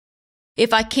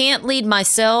If I can't lead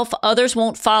myself, others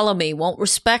won't follow me, won't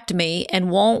respect me, and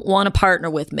won't want to partner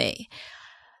with me.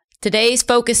 Today's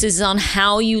focus is on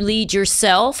how you lead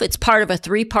yourself. It's part of a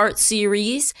 3-part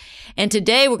series. And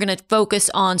today we're going to focus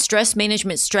on stress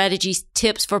management strategies,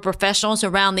 tips for professionals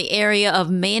around the area of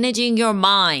managing your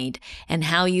mind and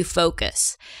how you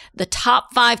focus. The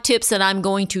top 5 tips that I'm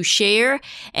going to share,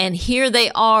 and here they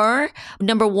are.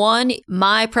 Number 1,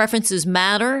 my preferences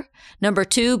matter. Number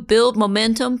 2, build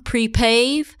momentum,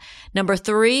 pre-pave. Number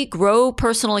 3, grow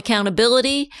personal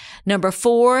accountability. Number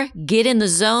 4, get in the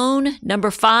zone.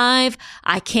 Number 5,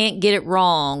 I can't get it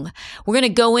wrong. We're going to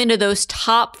go into those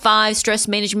top 5 stress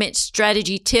management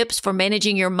strategy tips for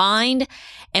managing your mind.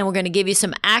 And we're going to give you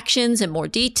some actions in more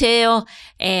detail.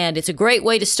 And it's a great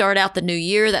way to start out the new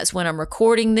year. That's when I'm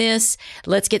recording this.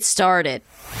 Let's get started.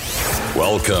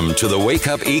 Welcome to the Wake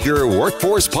Up Eager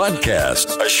Workforce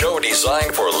Podcast, a show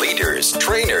designed for leaders,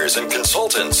 trainers, and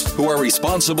consultants who are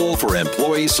responsible for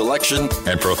employee selection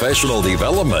and professional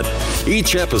development.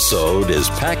 Each episode is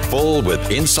packed full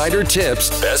with insider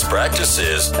tips, best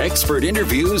practices, expert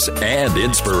interviews, and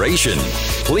inspiration.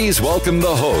 Please welcome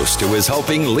the host who is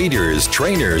helping leaders,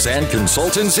 trainers, and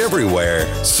consultants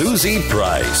everywhere, Susie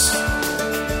Price.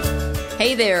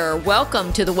 Hey there.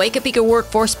 Welcome to the Wake Up Eager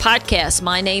Workforce Podcast.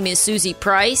 My name is Susie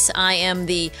Price. I am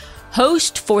the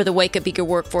host for the Wake Up Eager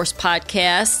Workforce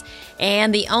Podcast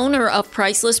and the owner of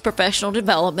Priceless Professional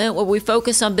Development, where we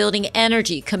focus on building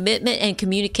energy, commitment, and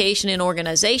communication in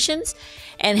organizations,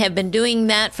 and have been doing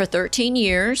that for 13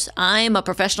 years. I am a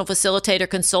professional facilitator,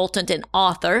 consultant, and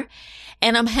author.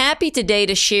 And I'm happy today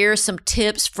to share some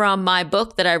tips from my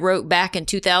book that I wrote back in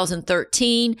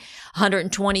 2013,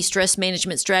 120 Stress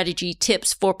Management Strategy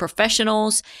Tips for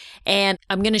Professionals. And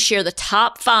I'm going to share the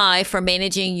top 5 for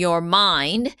managing your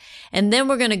mind. And then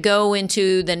we're going to go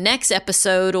into the next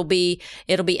episode. It'll be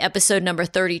episode number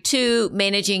 32,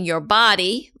 Managing Your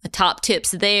Body, the top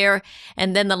tips there.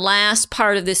 And then the last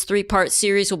part of this 3-part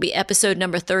series will be episode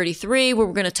number 33, where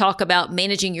we're going to talk about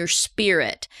managing your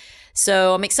spirit.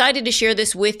 So I'm excited to share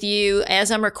this with you.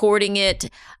 As I'm recording it,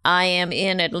 I am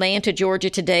in Atlanta, Georgia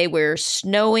today. We're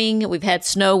snowing. We've had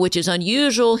snow, which is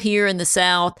unusual here in the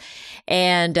South.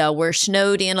 And we're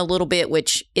snowed in a little bit,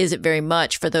 which isn't very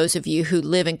much for those of you who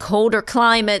live in colder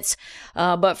climates.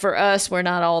 But for us, we're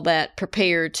not all that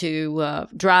prepared to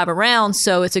drive around.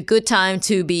 So it's a good time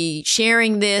to be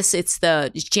sharing this. It's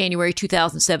January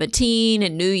 2017, a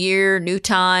new year, new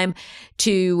time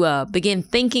to begin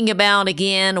thinking about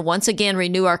once again,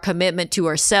 renew our commitment to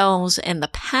ourselves and the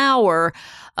power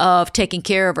of taking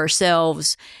care of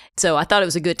ourselves. So I thought it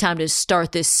was a good time to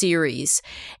start this series.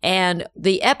 And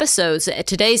the episodes,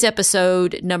 today's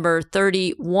episode number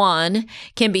 31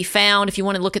 can be found, if you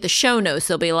want to look at the show notes,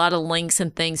 there'll be a lot of links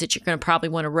and things that you're going to probably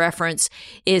want to reference,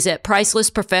 is at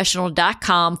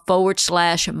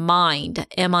pricelessprofessional.com/mind,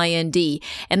 M-I-N-D.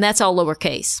 And that's all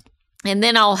lowercase. And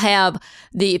then I'll have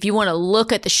if you want to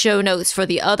look at the show notes for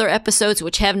the other episodes,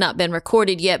 which have not been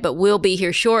recorded yet, but will be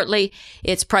here shortly,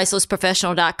 it's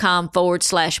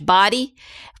pricelessprofessional.com/body,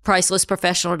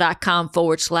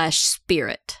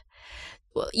 pricelessprofessional.com/spirit.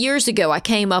 Well, years ago, I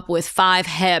came up with 5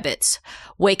 habits,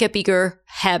 Wake Up Eager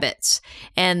habits.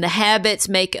 And the habits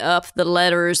make up the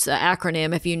letters, the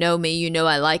acronym. If you know me, you know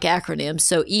I like acronyms.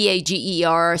 So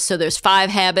EAGER. So there's 5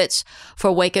 habits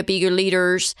for Wake Up Eager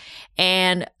leaders.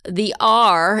 And the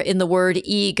R in the word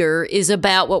eager is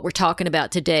about what we're talking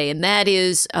about today. And that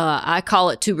is, I call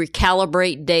it to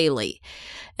recalibrate daily.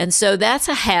 And so that's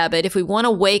a habit. If we want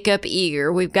to wake up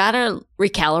eager, we've got to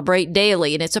recalibrate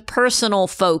daily, and it's a personal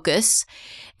focus.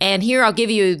 And here I'll give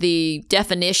you the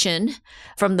definition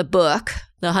from the book,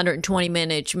 the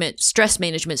 120 Stress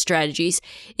Management Strategies,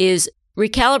 is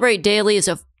recalibrate daily is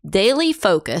a daily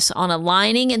focus on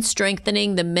aligning and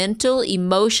strengthening the mental,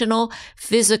 emotional,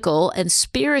 physical, and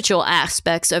spiritual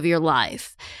aspects of your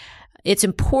life. It's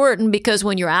important because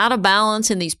when you're out of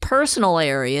balance in these personal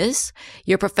areas,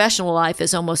 your professional life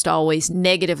is almost always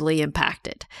negatively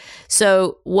impacted.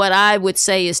 So what I would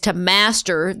say is to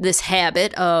master this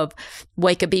habit of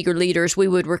Wake Up Eager leaders, we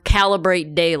would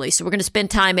recalibrate daily. So we're going to spend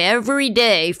time every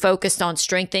day focused on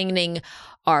strengthening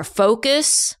our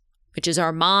focus, which is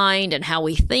our mind and how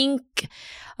we think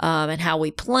and how we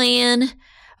plan.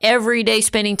 Every day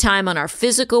spending time on our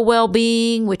physical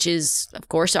well-being, which is, of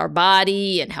course, our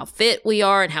body and how fit we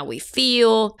are and how we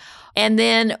feel. And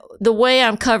then the way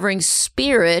I'm covering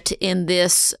spirit in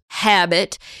this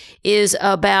habit is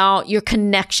about your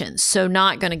connections. So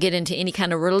not going to get into any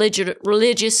kind of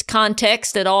religious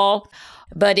context at all.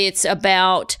 but it's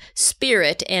about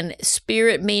spirit, and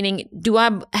spirit meaning, do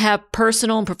I have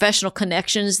personal and professional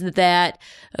connections that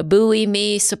buoy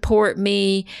me, support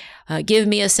me, give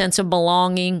me a sense of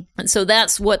belonging? And so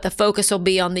that's what the focus will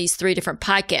be on these 3 different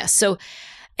podcasts. So,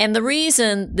 and the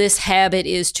reason this habit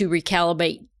is to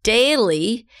recalibrate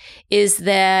daily is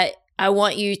that I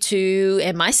want you to,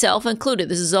 and myself included,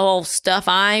 this is all stuff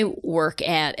I work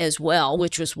at as well,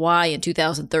 which was why in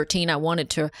 2013 I wanted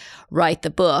to write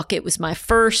the book. It was my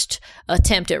first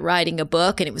attempt at writing a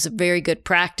book, and it was a very good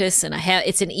practice. And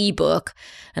it's an ebook,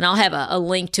 and I'll have a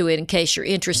link to it in case you're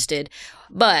interested.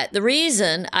 But the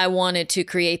reason I wanted to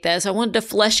create that is I wanted to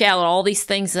flesh out all these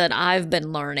things that I've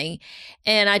been learning.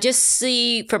 And I just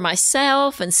see for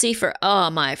myself and see for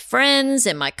my friends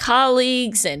and my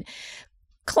colleagues and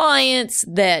clients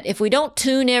that if we don't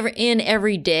tune in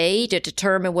every day to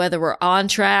determine whether we're on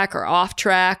track or off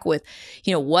track with,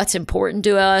 what's important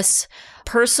to us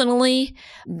personally,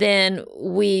 then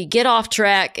we get off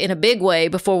track in a big way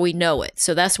before we know it.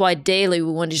 So that's why daily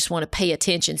we want to pay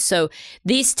attention. So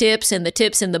these tips and the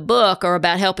tips in the book are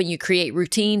about helping you create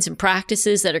routines and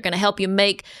practices that are going to help you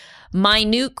make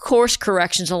minute course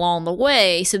corrections along the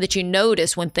way so that you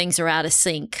notice when things are out of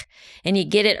sync and you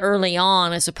get it early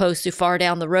on as opposed to far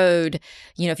down the road.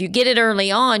 If you get it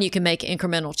early on, you can make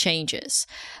incremental changes.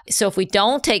 So if we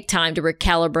don't take time to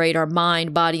recalibrate our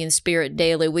mind, body, and spirit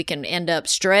daily, we can end up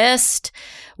stressed.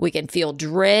 We can feel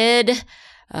dread.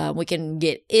 We can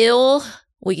get ill.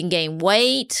 We can gain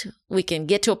weight. We can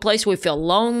get to a place where we feel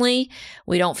lonely.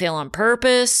 We don't feel on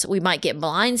purpose. We might get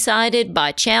blindsided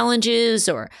by challenges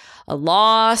or a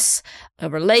loss, a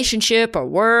relationship or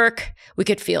work. We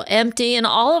could feel empty. And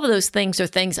all of those things are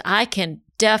things I can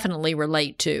definitely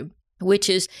relate to, which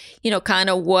is, kind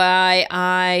of why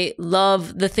I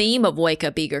love the theme of Wake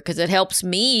Up Eager, because it helps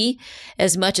me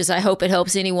as much as I hope it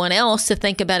helps anyone else to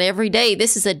think about every day.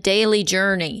 This is a daily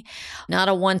journey, not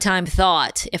a one-time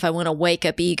thought if I want to wake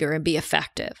up eager and be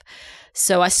effective.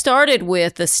 So I started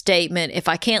with the statement, if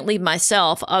I can't lead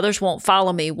myself, others won't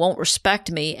follow me, won't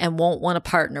respect me, and won't want to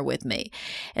partner with me.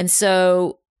 And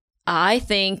so I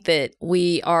think that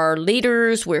we are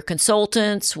leaders, we're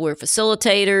consultants, we're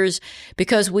facilitators,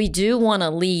 because we do want to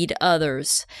lead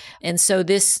others. And so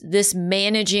this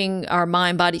managing our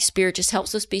mind, body, spirit just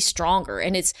helps us be stronger.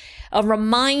 And it's a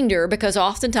reminder, because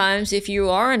oftentimes if you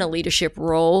are in a leadership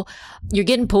role, you're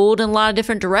getting pulled in a lot of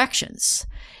different directions.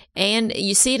 And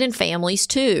you see it in families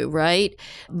too, right?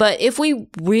 But if we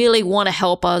really want to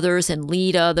help others and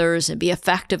lead others and be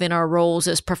effective in our roles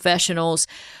as professionals,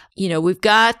 we've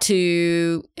got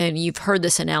to, and you've heard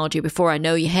this analogy before, I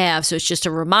know you have, so it's just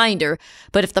a reminder,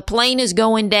 but if the plane is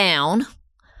going down,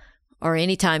 or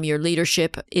anytime your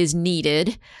leadership is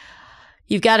needed,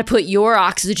 you've got to put your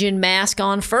oxygen mask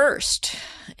on first.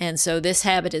 And so this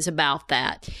habit is about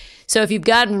that. So if you've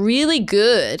gotten really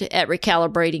good at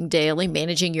recalibrating daily,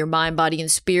 managing your mind, body,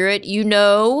 and spirit,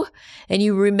 and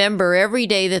you remember every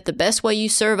day that the best way you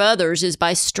serve others is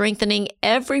by strengthening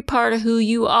every part of who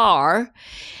you are,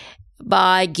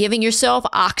 by giving yourself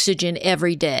oxygen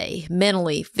every day,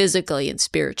 mentally, physically, and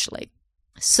spiritually.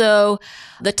 So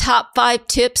the top 5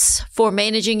 tips for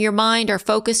managing your mind are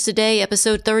focused today,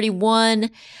 episode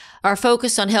 31. Our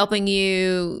focus on helping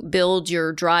you build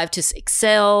your drive to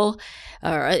excel.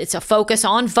 It's a focus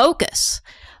on focus.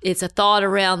 It's a thought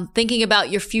around thinking about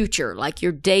your future, like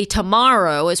your day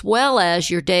tomorrow, as well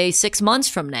as your day 6 months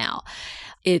from now.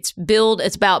 It's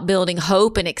about building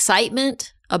hope and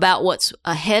excitement about what's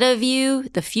ahead of you,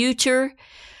 the future.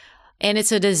 And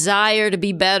it's a desire to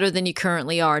be better than you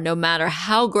currently are, no matter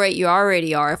how great you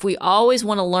already are. If we always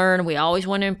want to learn, we always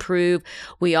want to improve,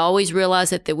 we always realize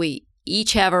that we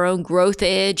each have our own growth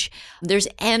edge. There's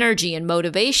energy and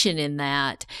motivation in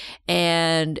that.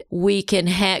 And we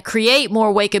can create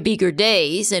more Wake Up Eager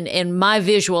days. And my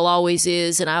visual always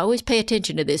is, and I always pay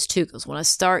attention to this too, because when I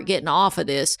start getting off of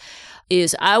this,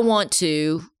 is I want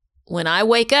to, when I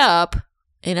wake up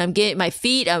and I'm getting my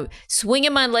feet, I'm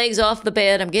swinging my legs off the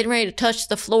bed, I'm getting ready to touch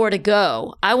the floor to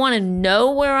go. I want to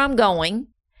know where I'm going.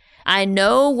 I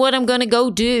know what I'm going to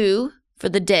go do for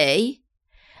the day.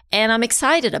 And I'm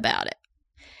excited about it.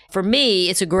 For me,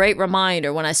 it's a great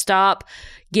reminder when I stop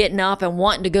getting up and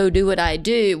wanting to go do what I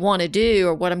want to do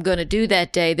or what I'm going to do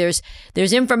that day.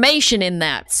 There's information in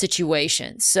that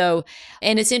situation. So,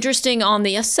 and it's interesting on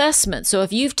the assessment. So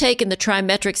if you've taken the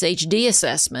Trimetrics HD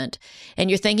assessment and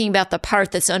you're thinking about the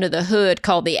part that's under the hood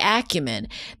called the acumen,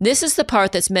 this is the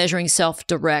part that's measuring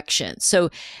self-direction. So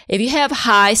if you have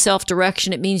high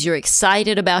self-direction, it means you're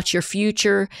excited about your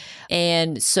future.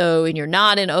 And you're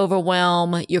not in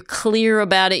overwhelm. You're clear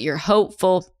about it. You're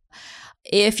hopeful.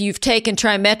 If you've taken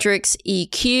TriMetrix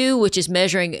EQ, which is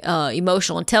measuring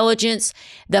emotional intelligence,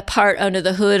 the part under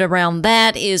the hood around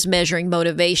that is measuring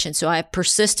motivation. So I have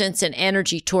persistence and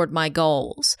energy toward my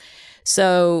goals.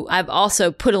 So I've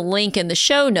also put a link in the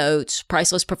show notes,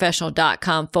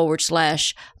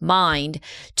 pricelessprofessional.com/mind,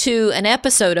 to an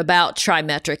episode about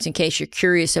TriMetrix in case you're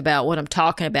curious about what I'm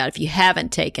talking about if you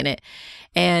haven't taken it.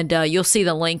 And you'll see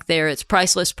the link there. It's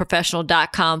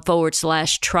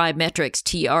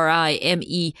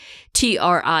pricelessprofessional.com/TriMetrix,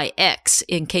 TriMetrix,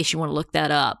 in case you want to look that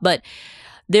up. But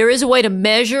there is a way to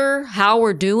measure how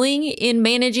we're doing in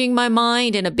managing my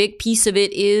mind, and a big piece of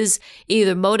it is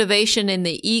either motivation in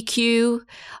the EQ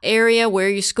area where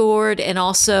you scored, and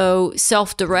also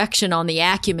self-direction on the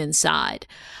acumen side.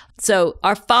 So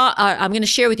I'm going to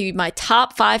share with you my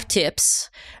top 5 tips.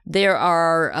 There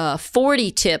are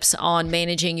 40 tips on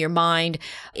managing your mind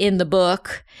in the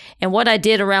book. And what I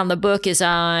did around the book is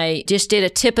I just did a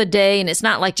tip a day, and it's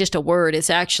not like just a word.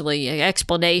 It's actually an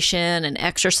explanation and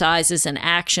exercises and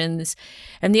actions.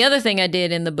 And the other thing I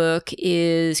did in the book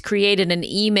is created an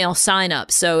email sign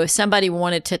up. So if somebody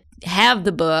wanted to have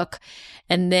the book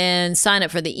and then sign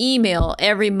up for the email,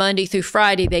 every Monday through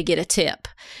Friday, they get a tip.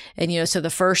 And, so the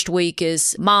first week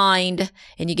is mind,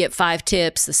 and you get 5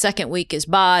 tips. The second week is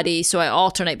body. So I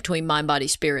alternate between mind, body,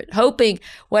 spirit.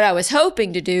 What I was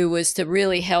hoping to do was to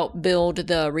really help build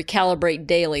the Recalibrate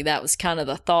Daily. That was kind of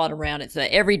the thought around it,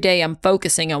 that every day I'm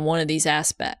focusing on one of these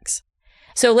aspects.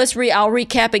 So I'll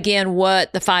recap again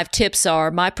what the 5 tips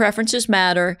are. My preferences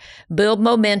matter. Build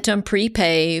momentum,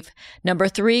 pre-pave. Number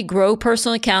 3, grow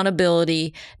personal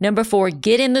accountability. Number 4,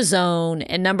 get in the zone.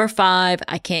 And number 5,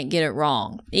 I can't get it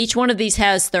wrong. Each one of these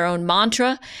has their own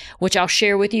mantra, which I'll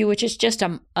share with you, which is just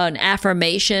an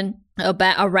affirmation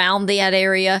around that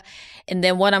area. And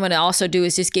then what I'm going to also do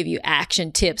is just give you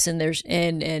action tips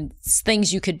and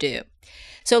things you could do.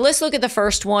 So let's look at the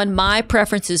first one. My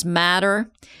preferences matter.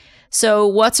 So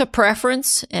what's a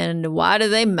preference and why do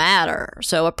they matter?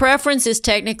 So a preference is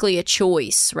technically a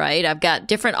choice, right? I've got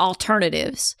different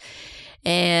alternatives.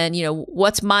 And,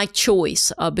 what's my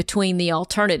choice between the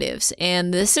alternatives?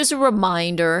 And this is a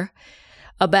reminder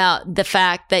about the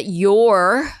fact that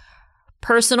your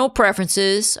personal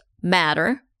preferences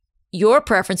matter. Your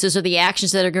preferences are the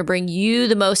actions that are going to bring you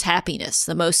the most happiness,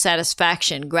 the most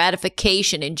satisfaction,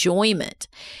 gratification, enjoyment.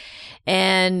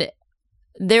 And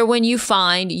they're when you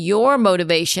find your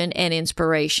motivation and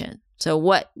inspiration. So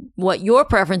what your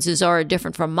preferences are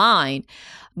different from mine.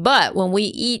 But when we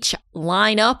each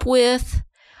line up with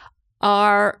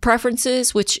our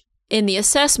preferences, which in the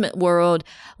assessment world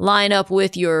line up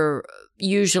with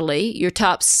usually your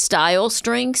top style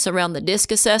strengths around the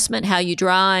DISC assessment, how you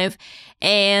drive,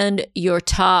 and your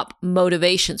top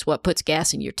motivations, what puts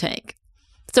gas in your tank.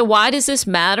 So why does this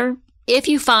matter? If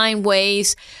you find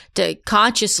ways to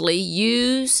consciously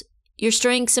use your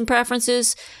strengths and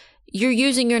preferences, you're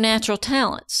using your natural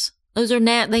talents. Those are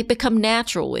they become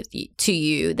natural to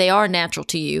you. They are natural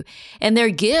to you, and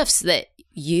they're gifts that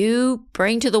you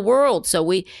bring to the world.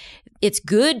 So it's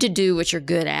good to do what you're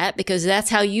good at because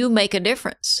that's how you make a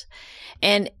difference.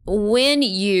 And when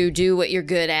you do what you're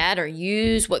good at or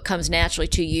use what comes naturally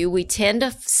to you, we tend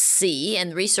to see,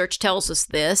 and research tells us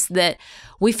this, that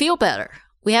we feel better.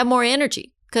 We have more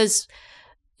energy because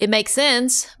it makes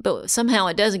sense, but somehow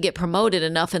it doesn't get promoted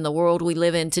enough in the world we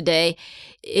live in today.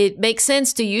 It makes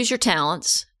sense to use your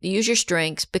talents, use your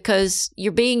strengths, because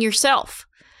you're being yourself.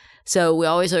 So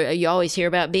you always hear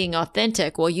about being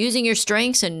authentic. Well, using your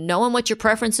strengths and knowing what your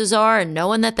preferences are and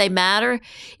knowing that they matter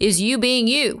is you being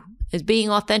you, is being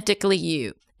authentically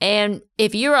you. And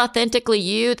if you're authentically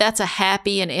you, that's a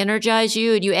happy and energize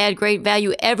you, and you add great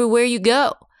value everywhere you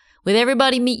go, with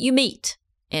everybody you meet.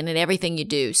 And in everything you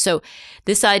do. So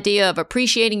this idea of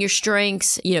appreciating your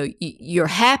strengths, you're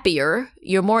happier,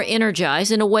 you're more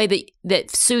energized in a way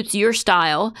that suits your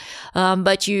style.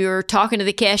 But you're talking to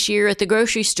the cashier at the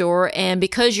grocery store, and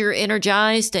because you're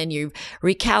energized and you've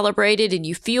recalibrated and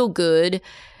you feel good,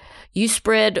 you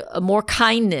spread more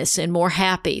kindness and more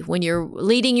happy. When you're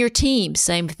leading your team,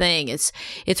 same thing. It's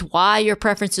why your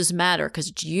preferences matter, because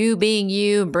it's you being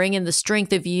you and bringing the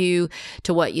strength of you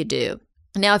to what you do.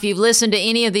 Now, if you've listened to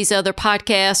any of these other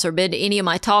podcasts or been to any of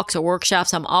my talks or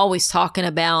workshops, I'm always talking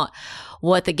about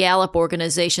what the Gallup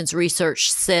organization's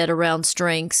research said around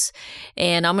strengths.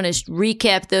 And I'm going to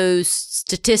recap those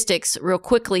statistics real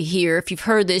quickly here. If you've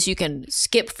heard this, you can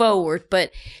skip forward.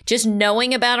 But just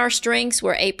knowing about our strengths,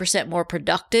 we're 8% more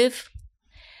productive.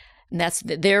 And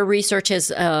their research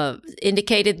has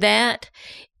indicated that.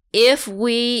 If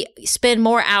we spend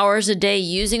more hours a day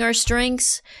using our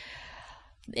strengths,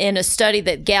 In a study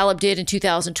that Gallup did in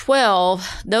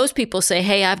 2012, those people say,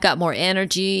 hey, I've got more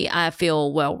energy. I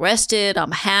feel well rested.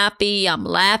 I'm happy. I'm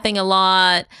laughing a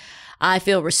lot. I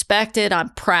feel respected. I'm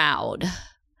proud.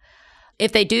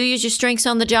 If they do use your strengths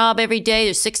on the job every day,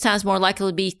 they're 6 times more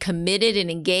likely to be committed and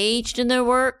engaged in their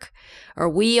work,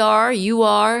 or you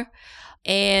are.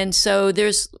 And so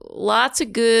there's lots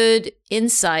of good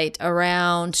insight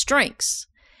around strengths.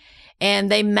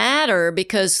 And they matter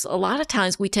because a lot of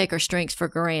times we take our strengths for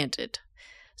granted.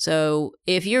 So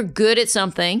if you're good at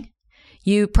something,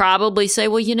 you probably say,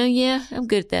 well, yeah, I'm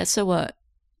good at that. So what?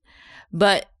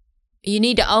 But you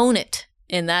need to own it.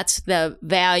 And that's the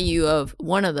value of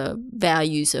one of the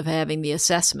values of having the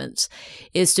assessments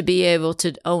is to be able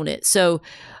to own it. So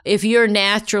if you're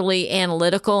naturally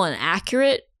analytical and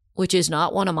accurate, which is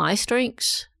not one of my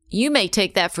strengths, you may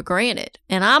take that for granted.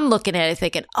 And I'm looking at it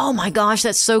thinking, oh my gosh,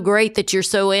 that's so great that you're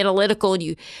so analytical and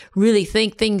you really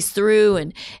think things through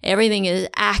and everything is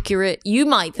accurate. You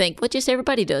might think, well, just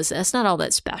everybody does. That's not all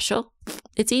that special.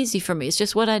 It's easy for me. It's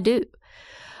just what I do.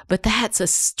 But that's a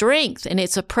strength and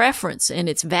it's a preference and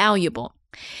it's valuable.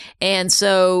 And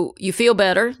so you feel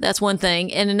better. That's one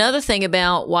thing. And another thing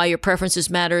about why your preferences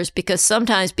matter is because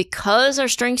sometimes because our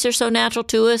strengths are so natural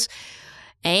to us,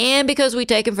 and because we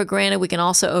take them for granted, we can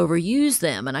also overuse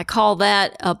them. And I call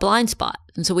that a blind spot.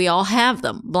 And so we all have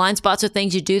them. Blind spots are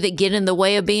things you do that get in the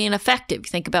way of being effective.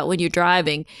 Think about when you're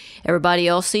driving. Everybody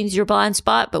else sees your blind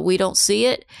spot, but we don't see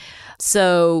it.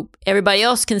 So everybody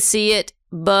else can see it,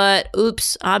 but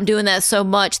oops, I'm doing that so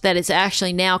much that it's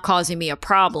actually now causing me a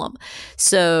problem.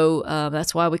 So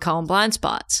that's why we call them blind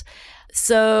spots.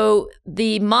 So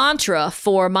the mantra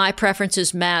for my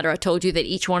preferences matter, I told you that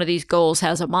each one of these goals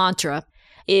has a mantra,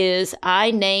 is I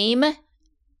name,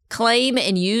 claim,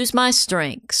 and use my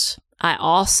strengths. I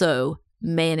also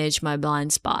manage my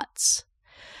blind spots.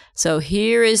 So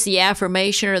here is the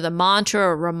affirmation or the mantra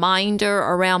or reminder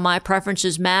around my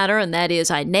preferences matter, and that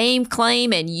is I name,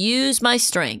 claim, and use my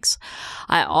strengths.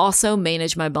 I also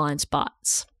manage my blind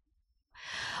spots.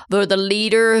 For the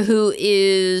leader who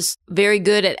is very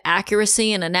good at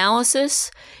accuracy and analysis,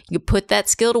 you put that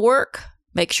skill to work.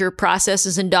 Make sure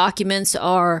processes and documents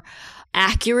are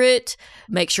accurate.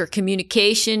 Make sure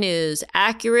communication is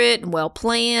accurate and well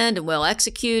planned and well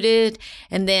executed.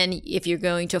 And then if you're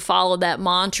going to follow that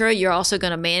mantra, you're also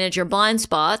going to manage your blind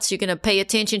spots. You're going to pay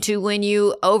attention to when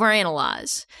you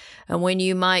overanalyze and when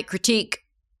you might critique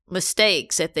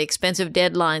mistakes at the expense of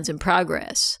deadlines and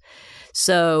progress.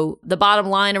 So the bottom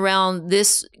line around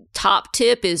this top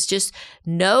tip is just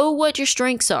know what your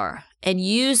strengths are and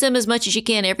use them as much as you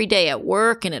can every day at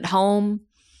work and at home.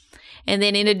 And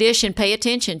then in addition, pay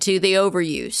attention to the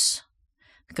overuse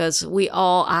because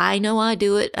I know I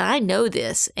do it. I know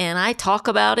this and I talk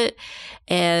about it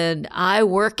and I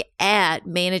work at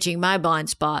managing my blind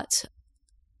spots.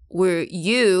 Where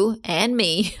you and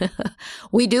me,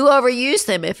 we do overuse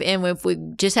them if we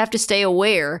just have to stay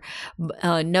aware,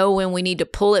 know when we need to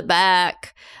pull it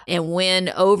back and when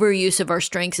overuse of our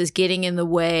strengths is getting in the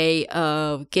way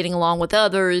of getting along with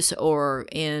others or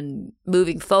in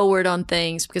moving forward on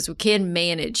things because we can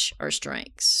manage our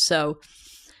strengths. So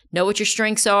know what your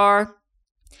strengths are.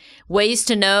 Ways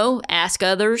to know, ask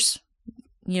others.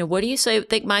 What do you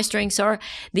think my strengths are?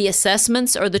 The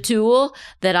assessments are the tool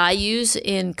that I use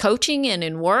in coaching and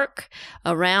in work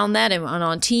around that and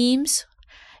on teams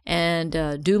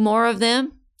and do more of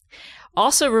them.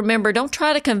 Also, remember, don't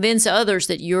try to convince others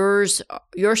that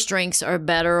your strengths are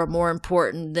better or more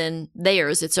important than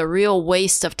theirs. It's a real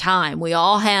waste of time. We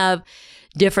all have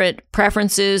different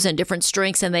preferences and different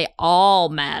strengths, and they all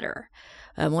matter.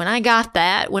 When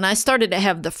I started to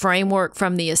have the framework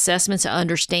from the assessments of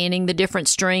understanding the different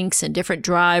strengths and different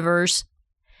drivers,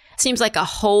 it seems like a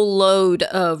whole load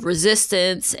of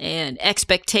resistance and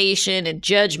expectation and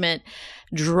judgment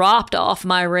dropped off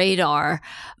my radar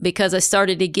because I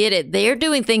started to get it. They're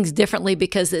doing things differently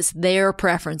because it's their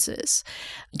preferences.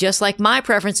 Just like my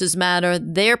preferences matter,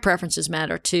 their preferences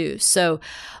matter too. So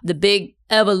the big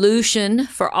evolution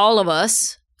for all of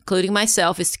us, including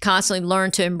myself, is to constantly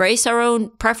learn to embrace our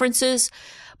own preferences,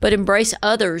 but embrace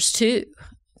others too,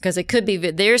 because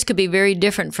theirs could be very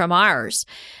different from ours.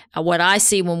 What I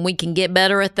see when we can get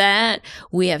better at that,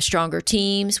 we have stronger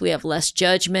teams, we have less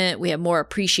judgment, we have more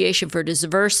appreciation for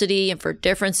diversity and for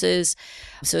differences.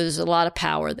 So there's a lot of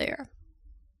power there.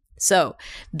 So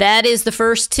that is the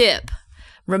first tip.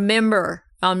 Remember,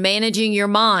 on managing your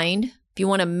mind, if you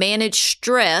want to manage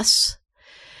stress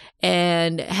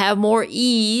and have more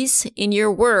ease in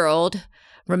your world,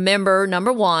 remember,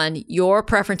 number one, your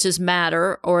preferences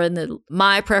matter, or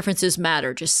my preferences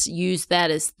matter. Just use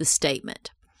that as the statement.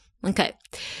 Okay.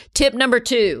 Tip number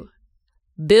 2,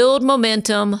 build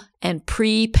momentum and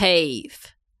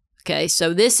pre-pave. Okay,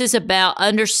 so this is about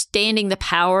understanding the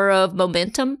power of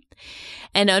momentum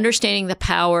and understanding the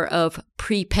power of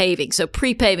pre-paving. So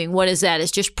pre-paving, what is that?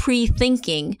 It's just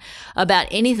pre-thinking about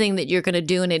anything that you're going to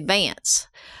do in advance,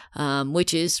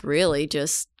 which is really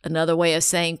just another way of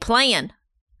saying plan.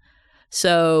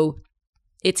 So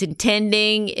it's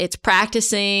intending, it's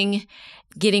practicing,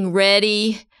 getting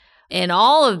ready, and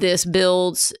all of this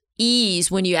builds ease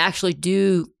when you actually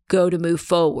do go to move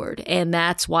forward. And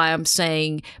that's why I'm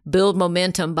saying build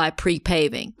momentum by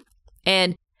pre-paving.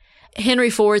 And Henry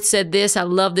Ford said this, I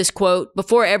love this quote,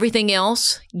 before everything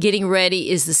else, getting ready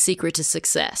is the secret to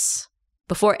success.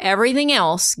 Before everything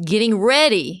else, getting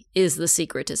ready is the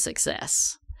secret to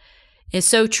success. It's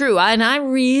so true. And I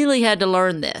really had to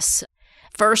learn this.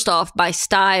 First off, my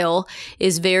style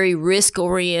is very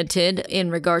risk-oriented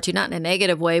in regard to, not in a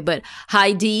negative way, but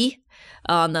high D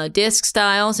on the disc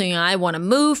style. So, I want to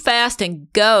move fast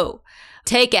and go,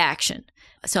 take action.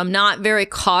 So I'm not very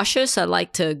cautious. I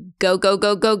like to go, go,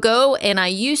 go, go, go. And I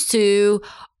used to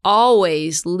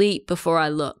always leap before I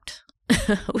looked,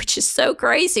 which is so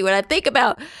crazy when I think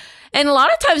about. And a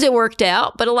lot of times it worked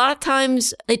out, but a lot of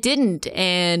times it didn't.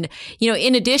 And,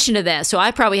 in addition to that, so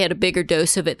I probably had a bigger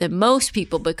dose of it than most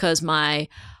people because my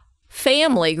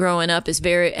family growing up was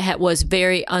very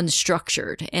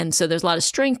unstructured. And so there's a lot of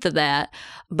strength to that.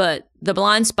 But the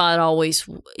blind spot always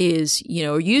is,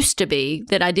 used to be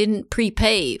that I didn't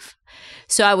pre-pave.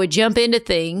 So I would jump into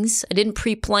things. I didn't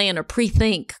pre-plan or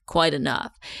pre-think quite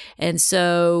enough. And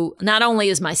so not only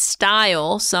is my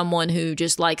style someone who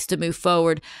just likes to move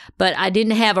forward, but I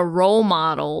didn't have a role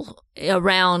model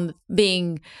around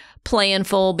being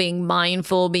planful, being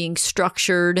mindful, being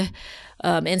structured.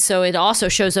 And so it also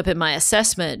shows up in my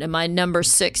assessment. And my number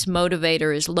 6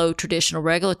 motivator is low traditional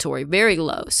regulatory, very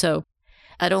low. So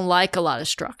I don't like a lot of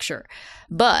structure.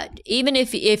 But even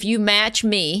if you match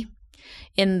me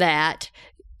in that,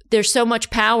 there's so much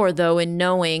power, though, in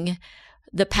knowing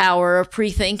the power of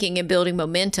pre-thinking and building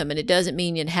momentum. And it doesn't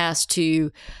mean it has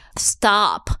to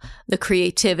stop the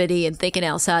creativity and thinking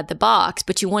outside the box,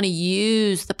 but you want to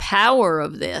use the power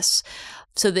of this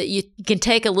so that you can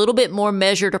take a little bit more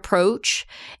measured approach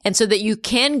and so that you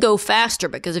can go faster.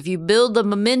 Because if you build the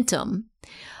momentum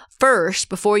first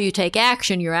before you take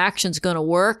action, your action's going to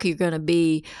work. You're going to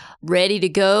be ready to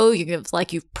go. It's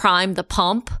like you've primed the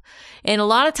pump. And a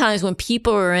lot of times when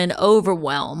people are in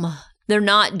overwhelm, they're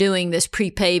not doing this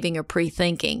pre-paving or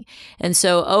pre-thinking. And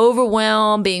so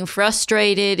overwhelm, being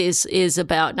frustrated is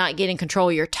about not getting control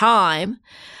of your time,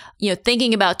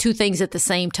 thinking about 2 things at the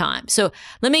same time. So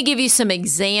let me give you some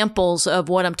examples of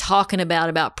what I'm talking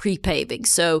about pre-paving.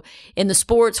 So in the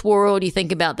sports world, you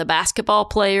think about the basketball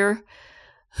player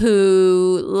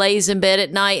who lays in bed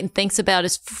at night and thinks about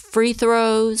his free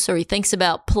throws, or he thinks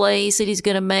about plays that he's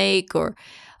going to make, or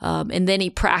and then he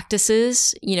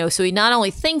practices, so he not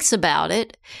only thinks about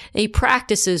it, he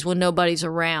practices when nobody's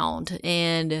around.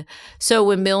 And so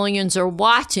when millions are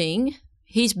watching,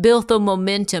 he's built the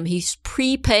momentum. He's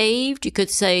pre-paved, you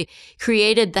could say,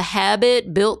 created the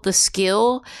habit, built the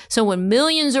skill. So when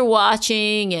millions are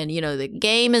watching and, the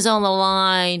game is on the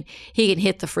line, he can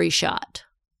hit the free shot.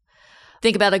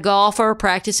 Think about a golfer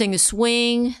practicing the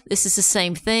swing. This is the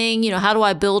same thing. How do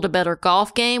I build a better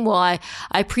golf game? Well,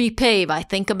 I pre-pave. I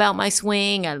think about my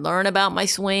swing. I learn about my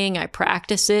swing. I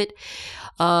practice it.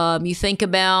 You think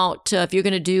about if you're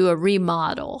going to do a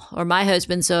remodel, or my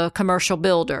husband's a commercial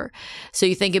builder. So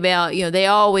you think about, they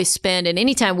always spend, and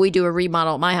anytime we do a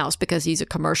remodel at my house, because he's a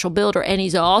commercial builder and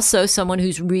he's also someone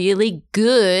who's really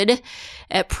good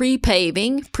at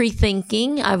pre-paving,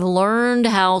 pre-thinking. I've learned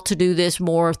how to do this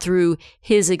more through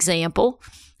his example.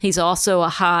 He's also a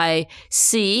high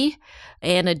C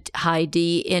and a high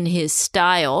D in his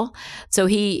style. So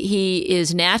he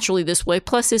is naturally this way.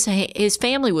 Plus his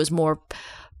family was more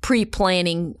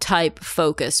pre-planning type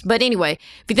focus. But anyway,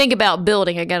 if you think about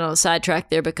building, I got on a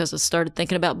sidetrack there because I started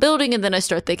thinking about building and then I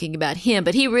started thinking about him.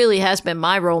 But he really has been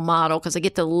my role model because I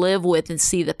get to live with and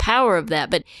see the power of that.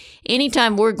 But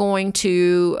anytime we're going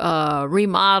to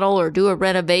remodel or do a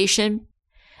renovation,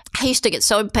 I used to get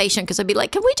so impatient because I'd be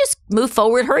like, can we just move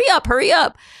forward? Hurry up, hurry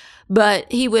up.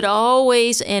 But he would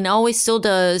always, and always still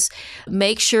does,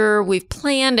 make sure we've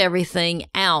planned everything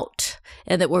out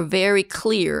and that we're very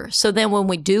clear. So then when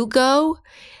we do go,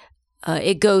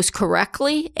 it goes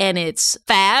correctly and it's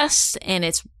fast and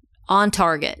it's on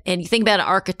target. And you think about an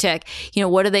architect,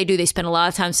 what do? They spend a lot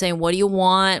of time saying, what do you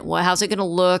want? How's it going to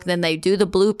look? Then they do the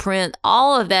blueprint.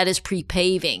 All of that is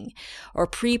pre-paving or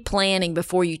pre-planning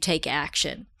before you take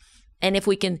action. And if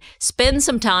we can spend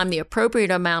some time, the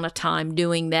appropriate amount of time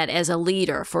doing that as a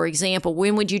leader, for example,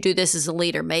 when would you do this as a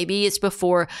leader? Maybe it's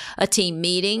before a team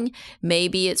meeting.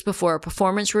 Maybe it's before a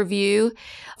performance review.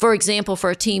 For example,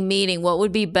 for a team meeting, what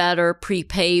would be better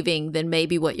pre-paving than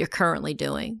maybe what you're currently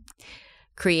doing?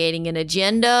 Creating an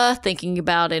agenda, thinking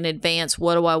about in advance,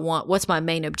 what do I want? What's my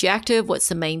main objective? What's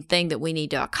the main thing that we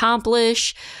need to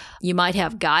accomplish? You might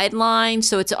have guidelines.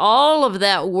 So it's all of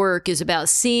that work is about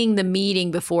seeing the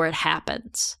meeting before it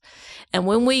happens. And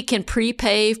when we can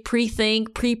pre-pave,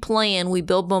 pre-think, pre-plan, we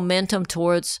build momentum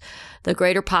towards the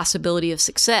greater possibility of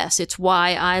success. It's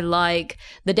why I like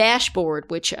the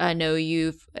dashboard, which I know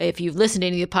if you've listened to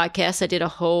any of the podcasts, I did a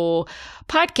whole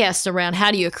podcast around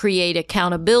how do you create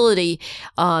accountability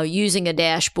using a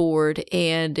dashboard.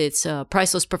 And it's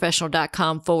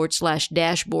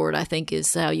pricelessprofessional.com/dashboard, I think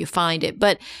is how you find it.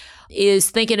 But is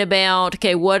thinking about,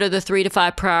 okay, what are the 3 to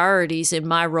 5 priorities in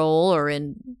my role or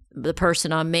in the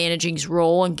person I'm managing's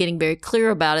role, and getting very clear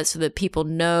about it so that people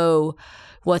know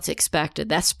what's expected.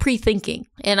 That's pre-thinking.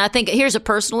 And I think here's a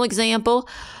personal example.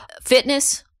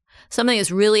 Fitness. Something that's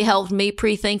really helped me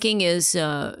pre-thinking is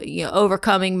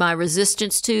overcoming my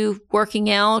resistance to working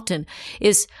out, and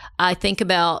is I think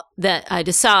about that. I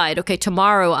decide, okay,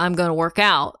 tomorrow I'm going to work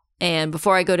out. And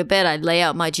before I go to bed, I lay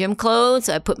out my gym clothes.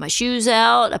 I put my shoes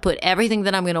out. I put everything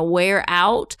that I'm going to wear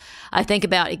out. I think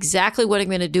about exactly what I'm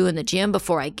going to do in the gym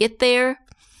before I get there.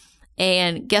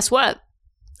 And guess what?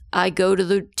 I go to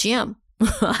the gym.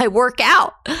 I work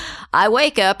out. I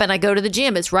wake up and I go to the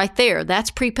gym. It's right there. That's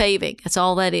pre-paving. That's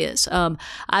all that is.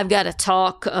 I've got a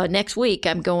talk next week.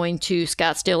 I'm going to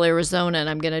Scottsdale, Arizona, and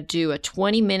I'm going to do a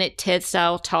 20-minute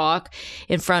TED-style talk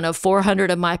in front of 400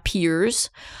 of my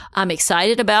peers. I'm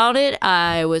excited about it.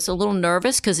 I was a little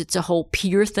nervous because it's a whole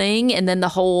peer thing, and then the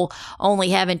whole only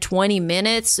having 20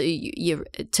 minutes.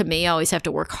 To me, I always have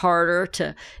to work harder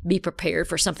to be prepared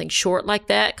for something short like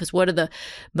that, because what are the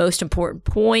most important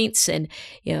points? And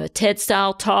a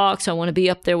TED-style talk, so I want to be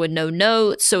up there with no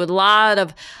notes. So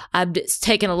I've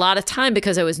taken a lot of time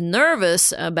because I was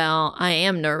nervous I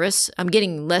am nervous. I'm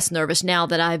getting less nervous now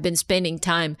that I've been spending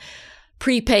time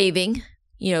pre-paving,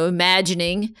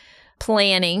 imagining,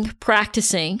 planning,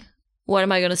 practicing. What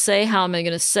am I going to say? How am I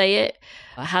going to say it?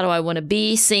 How do I want to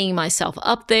be? Seeing myself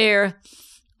up there.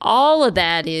 All of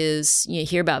that is, you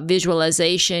hear about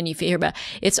visualization, you hear about,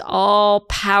 it's all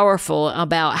powerful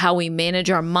about how we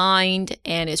manage our mind,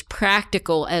 and it's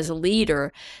practical as a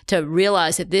leader to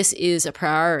realize that this is a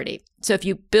priority. So if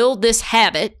you build this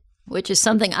habit, which is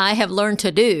something I have learned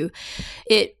to do,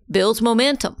 it builds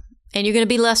momentum. And you're going to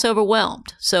be less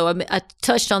overwhelmed. So I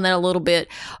touched on that a little bit.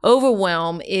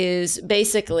 Overwhelm is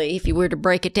basically, if you were to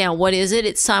break it down, what is it?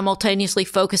 It's simultaneously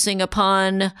focusing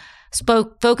on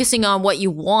what you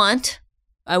want.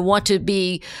 I want to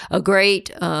be I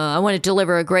want to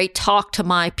deliver a great talk to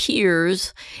my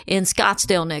peers in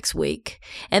Scottsdale next week.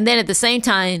 And then at the same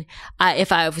time,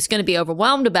 if I was going to be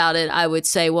overwhelmed about it, I would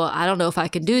say, well, I don't know if I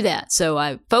can do that. So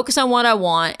I focus on what I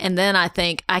want, and then I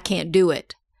think I can't do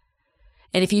it.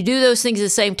 And if you do those things at the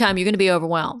same time, you're going to be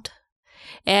overwhelmed.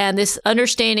 And this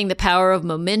understanding the power of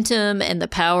momentum and the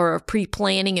power of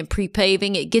pre-planning and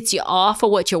pre-paving, it gets you off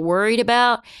of what you're worried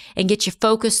about and gets you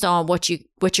focused on what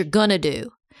you're going to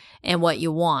do and what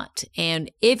you want. And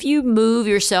if you move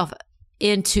yourself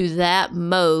into that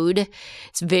mode,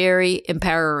 it's very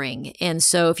empowering. And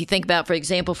so if you think about, for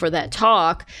example, for that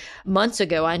talk months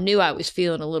ago, I knew I was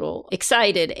feeling a little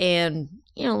excited and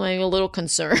like a little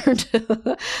concerned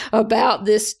about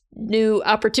this new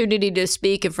opportunity to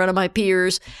speak in front of my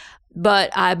peers. But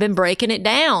I've been breaking it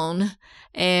down,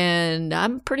 and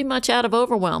I'm pretty much out of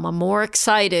overwhelm. I'm more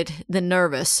excited than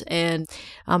nervous, and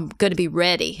I'm going to be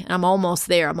ready. I'm almost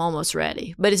there. I'm almost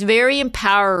ready. But it's very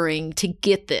empowering to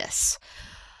get this.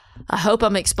 I hope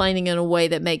I'm explaining it in a way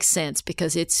that makes sense,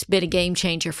 because it's been a game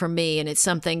changer for me, and it's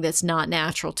something that's not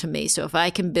natural to me. So if I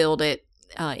can build it,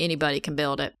 anybody can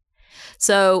build it.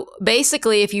 So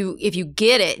basically, if you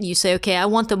get it and you say, okay, I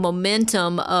want the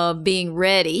momentum of being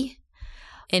ready,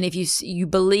 and if you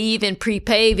believe in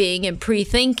pre-paving and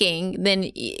pre-thinking,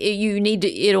 then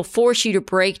it'll force you to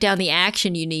break down the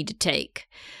action you need to take.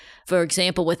 For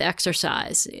example, with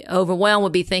exercise, overwhelm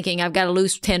would be thinking, I've got to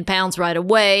lose 10 pounds right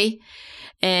away.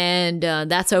 And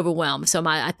that's overwhelm. So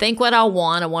I think what I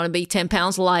want to be 10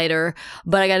 pounds lighter,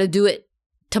 but I got to do it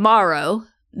tomorrow.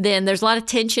 then there's a lot of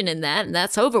tension in that, and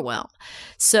that's overwhelm.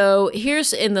 So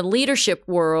here's in the leadership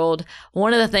world,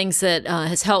 one of the things that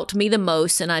has helped me the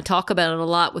most, and I talk about it a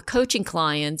lot with coaching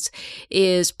clients,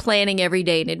 is planning every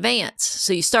day in advance.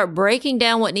 So you start breaking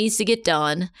down what needs to get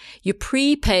done. You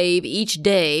pre-pave each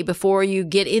day before you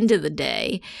get into the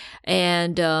day.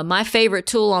 And my favorite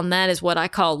tool on that is what I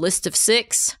call List of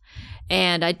Six.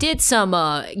 And I did some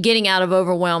Getting Out of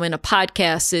Overwhelm in a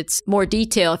podcast. It's more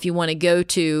detail if you want to go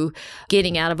to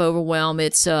Getting Out of Overwhelm.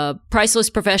 It's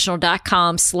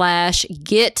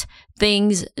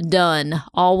pricelessprofessional.com/get-things-done.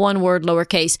 All one word,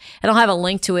 lowercase. And I'll have a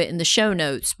link to it in the show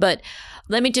notes. But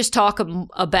let me just talk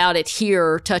about it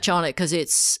here, touch on it, because it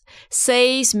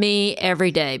saves me every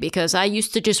day, because I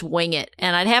used to just wing it,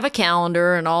 and I'd have a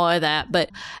calendar and all of that. But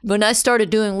when I started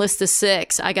doing List of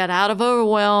Six, I got out of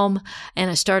overwhelm and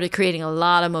I started creating a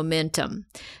lot of momentum.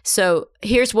 So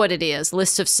here's what it is,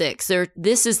 List of Six.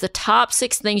 This is the top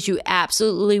 6 things you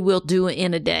absolutely will do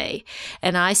in a day.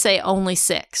 And I say only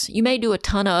 6. You may do a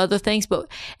ton of other things, but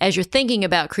as you're thinking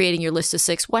about creating your List of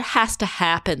 6, what has to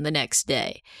happen the next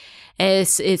day?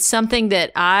 It's something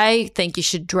that I think you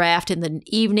should draft in the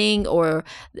evening or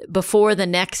before the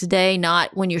next day,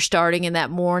 not when you're starting in that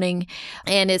morning.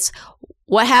 And it's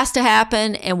what has to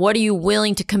happen and what are you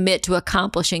willing to commit to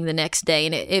accomplishing the next day.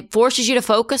 And it forces you to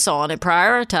focus on and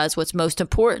prioritize what's most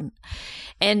important.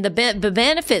 And the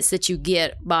benefits that you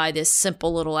get by this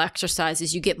simple little exercise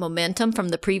is you get momentum from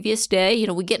the previous day.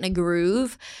 We get in a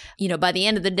groove. By the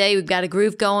end of the day, we've got a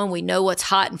groove going. We know what's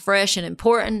hot and fresh and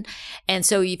important. And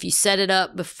so if you set it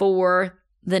up before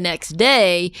the next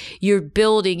day, you're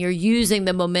using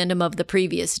the momentum of the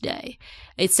previous day.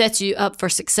 It sets you up for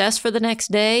success for the next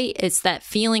day. It's that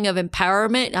feeling of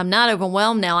empowerment. I'm not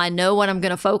overwhelmed now. I know what I'm going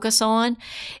to focus on.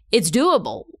 It's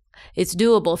doable. It's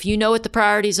doable if you know what the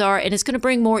priorities are, and it's going to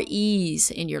bring more ease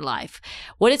in your life.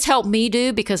 What it's helped me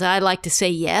do, because I like to say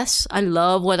yes, I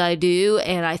love what I do,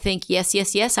 and I think yes,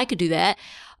 I could do that.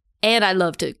 And I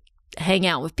love to hang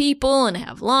out with people and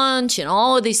have lunch and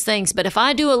all of these things. But if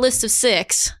I do a List of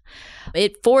 6,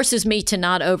 it forces me to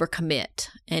not overcommit,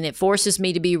 and it forces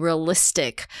me to be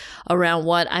realistic around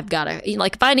what I've got to,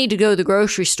 like if I need to go to the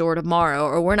grocery store tomorrow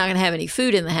or we're not going to have any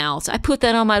food in the house, I put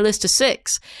that on my List of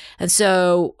 6. And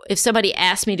so if somebody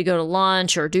asks me to go to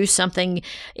lunch or do something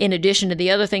in addition to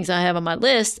the other things I have on my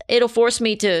list, it'll force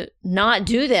me to not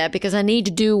do that because I need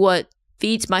to do what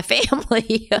feeds my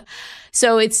family.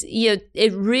 So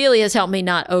it really has helped me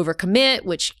not overcommit,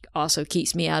 which also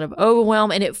keeps me out of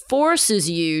overwhelm. And it forces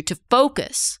you to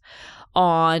focus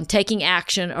on taking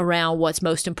action around what's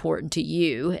most important to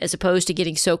you, as opposed to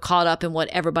getting so caught up in what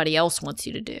everybody else wants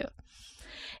you to do.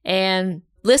 And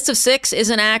List of 6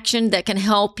 is an action that can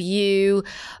help you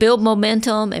build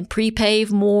momentum and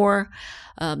pre-pave more.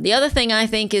 The other thing I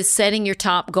think is setting your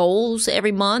top goals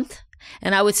every month.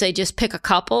 And I would say just pick a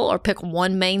couple or pick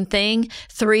one main thing,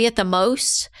 3 at the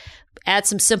most. Add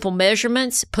some simple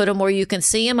measurements, put them where you can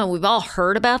see them. And we've all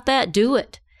heard about that. Do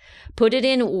it. Put it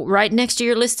in right next to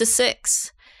your List of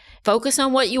 6. Focus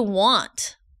on what you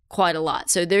want quite a lot.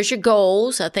 So there's your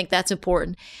goals. I think that's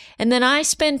important. And then I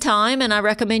spend time, and I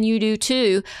recommend you do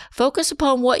too, focus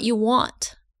upon what you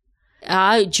want.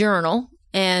 I journal.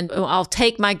 And I'll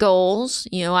take my goals.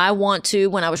 I want to,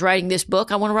 when I was writing this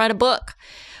book, I want to write a book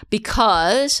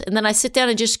and then I sit down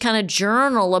and just kind of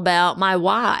journal about my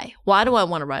why. Why do I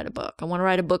want to write a book? I want to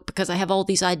write a book because I have all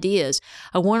these ideas.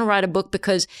 I want to write a book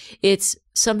because it's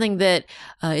something that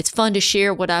it's fun to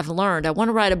share what I've learned. I want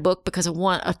to write a book because I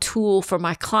want a tool for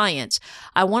my clients.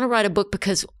 I want to write a book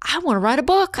because I want to write a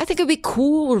book. I think it'd be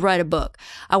cool to write a book.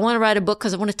 I want to write a book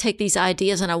because I want to take these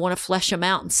ideas and I want to flesh them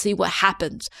out and see what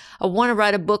happens. I want to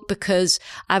write a book because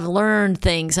I've learned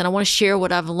things and I want to share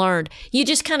what I've learned. You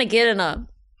just kind of get in a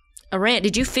rant.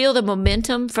 Did you feel the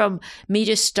momentum from me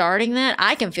just starting that?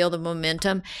 I can feel the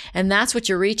momentum, and that's what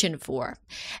you're reaching for.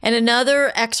 And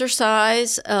another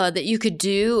exercise that you could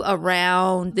do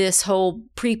around this whole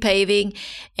pre-paving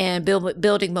and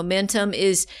building momentum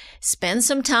is spend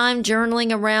some time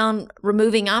journaling around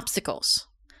removing obstacles.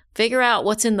 Figure out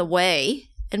what's in the way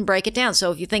and break it down.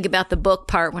 So if you think about the book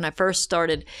part, when I first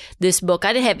started this book,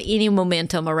 I didn't have any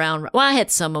momentum around, I had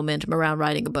some momentum around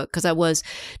writing a book because I was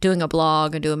doing a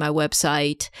blog and doing my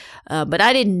website, but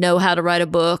I didn't know how to write a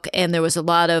book, and there was a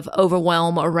lot of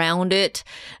overwhelm around it.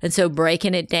 And so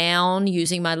breaking it down,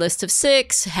 using my List of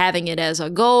 6, having it as a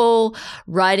goal,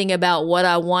 writing about what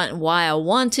I want and why I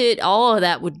want it, all of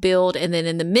that would build. And then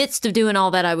in the midst of doing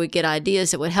all that, I would get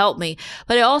ideas that would help me.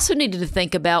 But I also needed to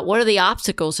think about what are the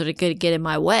obstacles that are going to get in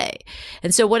my way.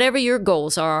 And so whatever your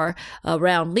goals are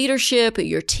around leadership or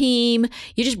your team,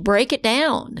 you just break it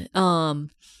down.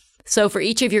 So for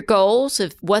each of your goals,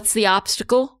 what's the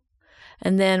obstacle?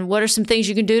 And then what are some things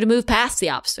you can do to move past the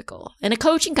obstacle? And a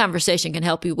coaching conversation can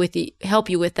help you with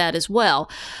that as well.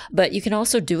 But you can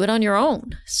also do it on your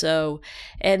own. So,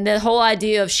 and the whole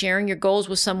idea of sharing your goals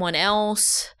with someone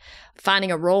else,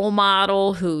 finding a role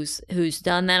model who's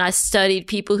done that. I studied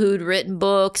people who'd written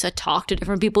books. I talked to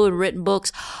different people who'd written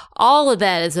books. All of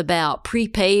that is about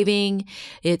pre-paving.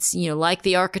 It's, like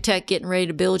the architect getting ready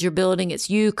to build your building.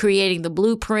 It's you creating the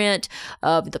blueprint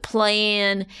of the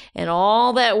plan, and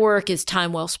all that work is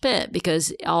time well spent,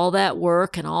 because all that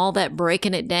work and all that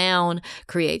breaking it down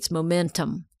creates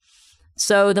momentum.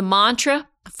 So the mantra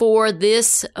for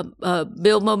this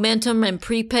build momentum and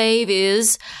pre-pave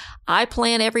is, I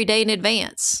plan every day in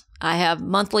advance. I have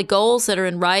monthly goals that are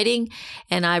in writing,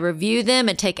 and I review them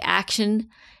and take action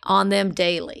on them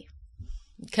daily.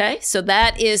 Okay, so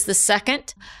that is the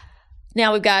second.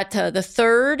 Now we've got the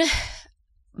third,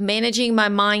 managing my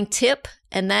mind tip,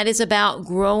 and that is about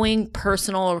growing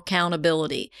personal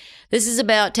accountability. This is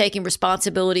about taking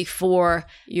responsibility for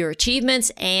your achievements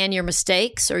and your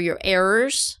mistakes or your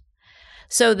errors.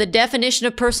 So the definition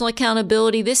of personal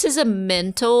accountability, this is a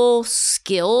mental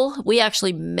skill. We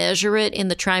actually measure it in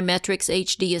the TriMetrix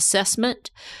HD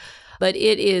assessment, but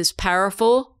it is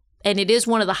powerful, and it is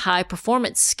one of the high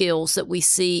performance skills that we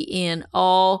see in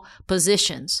all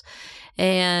positions.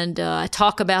 And I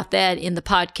talk about that in the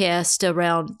podcast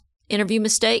around interview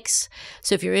mistakes.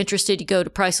 So if you're interested, you go to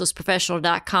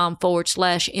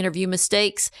pricelessprofessional.com/interview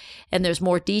mistakes, and there's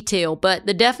more detail. But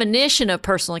the definition of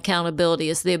personal accountability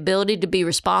is the ability to be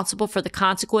responsible for the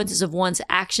consequences of one's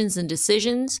actions and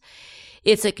decisions.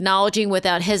 It's acknowledging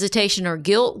without hesitation or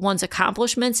guilt one's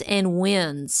accomplishments and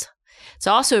wins. It's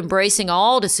also embracing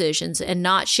all decisions and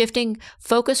not shifting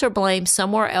focus or blame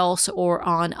somewhere else or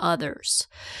on others.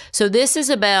 So this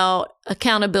is about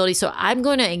accountability. So I'm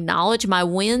going to acknowledge my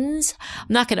wins. I'm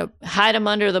not going to hide them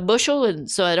under the bushel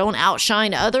and so I don't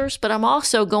outshine others, but I'm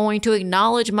also going to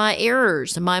acknowledge my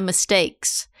errors and my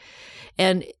mistakes.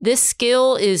 And this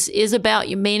skill is about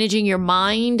you managing your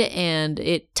mind, and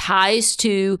it ties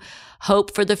to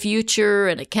hope for the future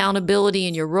and accountability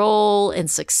in your role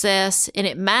and success. And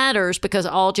it matters because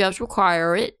all jobs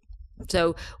require it.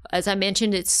 So as I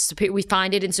mentioned, we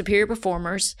find it in superior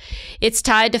performers. It's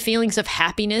tied to feelings of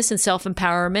happiness and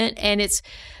self-empowerment, and it's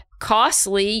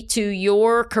costly to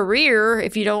your career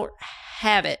if you don't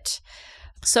have it.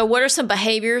 So what are some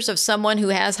behaviors of someone who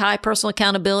has high personal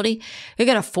accountability? You're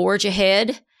going to forge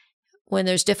ahead when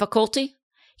there's difficulty.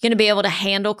 You're going to be able to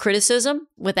handle criticism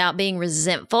without being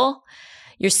resentful.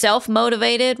 You're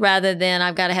self-motivated rather than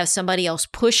I've got to have somebody else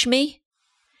push me.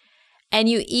 And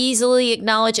you easily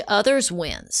acknowledge others'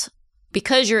 wins.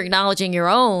 Because you're acknowledging your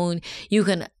own, you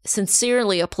can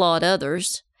sincerely applaud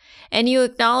others. And you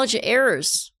acknowledge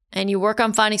errors. And you work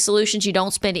on finding solutions. You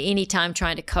don't spend any time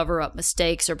trying to cover up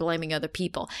mistakes or blaming other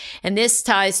people. And this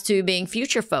ties to being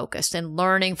future focused and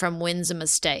learning from wins and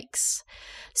mistakes.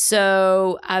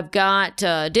 So I've got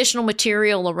additional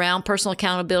material around personal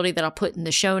accountability that I'll put in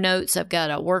the show notes. I've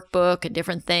got a workbook and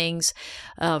different things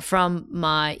from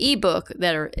my ebook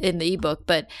that are in the ebook.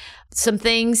 But some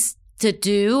things to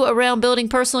do around building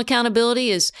personal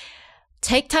accountability is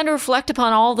take time to reflect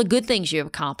upon all the good things you have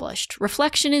accomplished.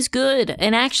 Reflection is good.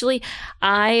 And actually,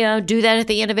 I do that at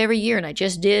the end of every year, and I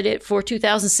just did it for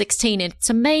 2016. And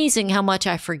it's amazing how much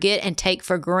I forget and take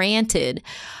for granted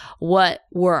what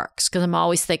works, because I'm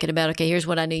always thinking about, okay, here's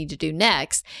what I need to do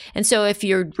next. And so if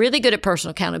you're really good at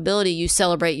personal accountability, you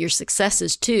celebrate your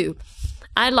successes too.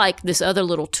 I like this other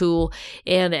little tool,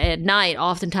 and at night,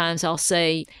 oftentimes I'll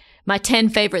say my 10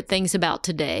 favorite things about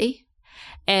today.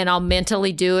 And I'll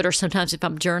mentally do it, or sometimes if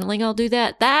I'm journaling, I'll do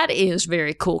that. That is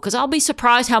very cool, because I'll be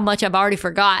surprised how much I've already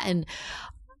forgotten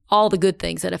all the good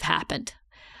things that have happened.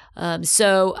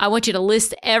 So I want you to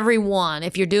list every one.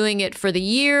 If you're doing it for the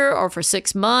year or for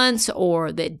 6 months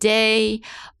or the day,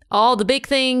 all the big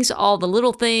things, all the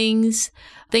little things,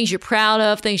 things you're proud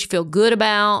of, things you feel good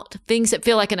about, things that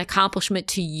feel like an accomplishment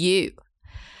to you.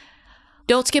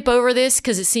 Don't skip over this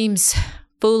because it seems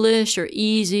foolish or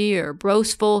easy or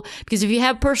boastful, because if you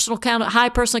have high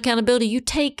personal accountability, you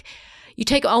take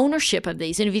ownership of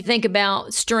these. And if you think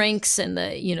about strengths and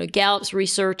the Gallup's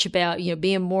research about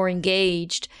being more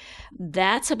engaged,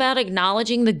 that's about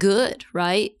acknowledging the good,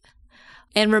 right?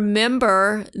 And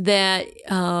remember that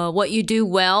what you do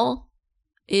well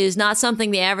is not something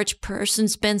the average person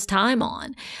spends time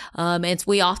on. And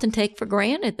we often take for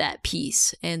granted that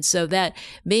piece. And so that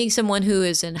being someone who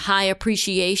is in high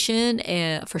appreciation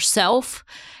for self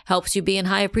helps you be in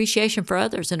high appreciation for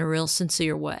others in a real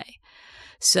sincere way.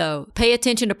 So pay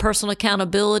attention to personal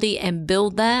accountability and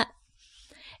build that.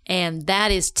 And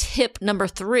that is tip number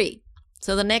 3.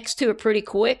 So the next 2 are pretty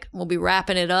quick. We'll be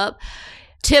wrapping it up.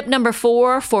 Tip number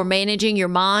 4 for managing your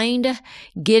mind,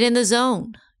 get in the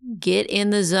zone. Get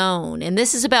in the zone. And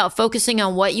this is about focusing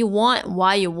on what you want,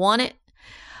 why you want it.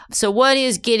 So what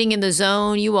is getting in the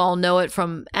zone? You all know it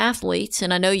from athletes,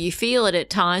 and I know you feel it at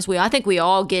times. I think we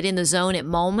all get in the zone at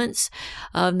moments.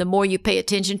 The more you pay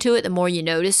attention to it, the more you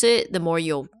notice it, the more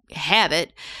you'll have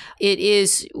it. It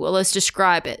is, well, let's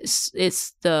describe it.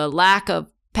 It's the lack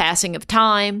of passing of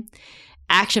time.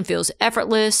 Action feels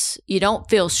effortless. You don't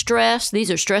feel stressed. These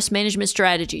are stress management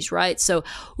strategies, right? So,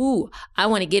 I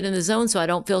want to get in the zone so I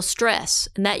don't feel stress.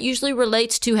 And that usually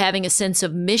relates to having a sense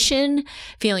of mission,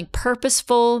 feeling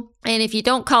purposeful. And if you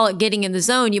don't call it getting in the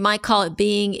zone, you might call it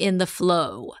being in the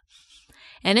flow.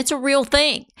 And it's a real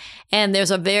thing. And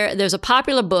there's a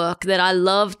popular book that I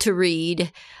love to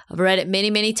read. I've read it many,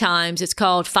 many times. It's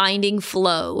called Finding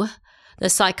Flow, The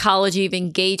Psychology of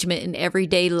Engagement in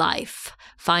Everyday Life.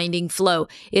 Finding Flow.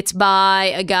 It's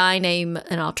by a guy named,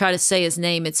 and I'll try to say his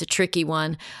name, it's a tricky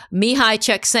one, Mihaly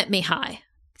Csikszentmihalyi.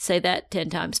 Say that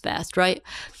 10 times fast, right?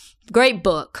 Great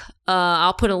book.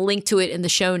 I'll put a link to it in the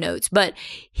show notes. But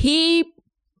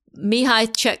Mihaly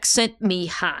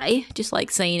Csikszentmihalyi, just like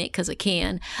saying it because I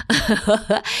can,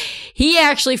 he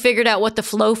actually figured out what the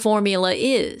flow formula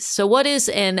is. So what is,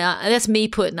 and that's me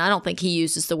putting, I don't think he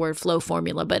uses the word flow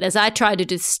formula, but as I try to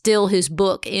distill his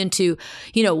book into,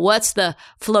 what's the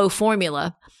flow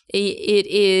formula, it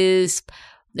is,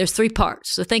 there's 3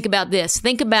 parts. So think about this.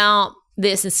 Think about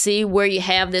this and see where you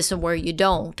have this and where you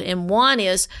don't. And one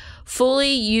is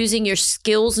fully using your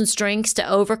skills and strengths to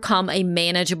overcome a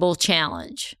manageable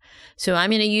challenge. So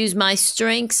I'm going to use my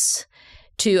strengths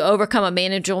to overcome a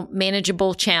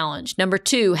manageable challenge. Number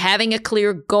 2, having a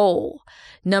clear goal.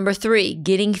 Number 3,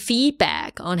 getting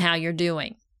feedback on how you're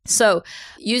doing. So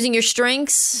using your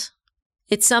strengths,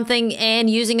 it's something, and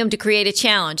using them to create a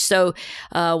challenge. So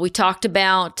we talked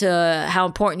about how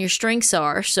important your strengths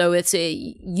are. So it's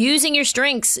using your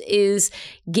strengths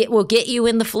will get you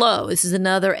in the flow. This is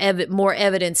another more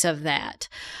evidence of that.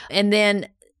 And then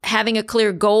having a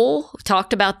clear goal, we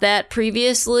talked about that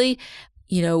previously.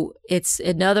 It's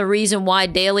another reason why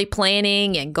daily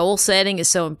planning and goal setting is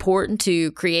so important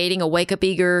to creating a Wake Up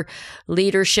Eager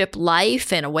leadership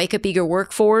life and a Wake Up Eager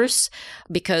workforce,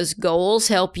 because goals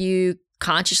help you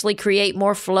consciously create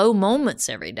more flow moments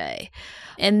every day.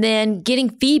 And then getting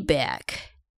feedback.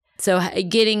 So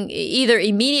getting either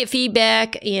immediate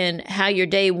feedback in how your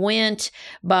day went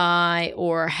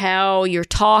or how your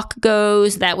talk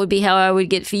goes. That would be how I would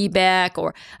get feedback.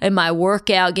 Or in my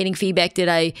workout, getting feedback. Did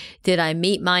I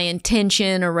meet my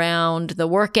intention around the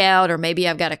workout? Or maybe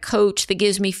I've got a coach that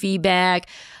gives me feedback.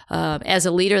 As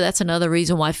a leader, that's another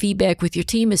reason why feedback with your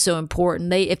team is so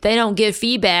important. If they don't give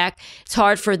feedback, it's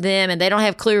hard for them, and they don't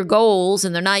have clear goals,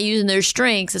 and they're not using their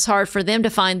strengths. It's hard for them to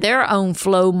find their own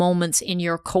flow moments in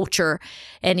your culture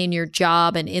and in your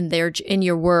job and in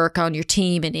your work on your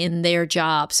team and in their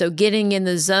job. So getting in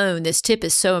the zone, this tip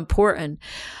is so important.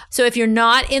 So if you're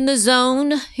not in the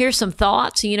zone, here's some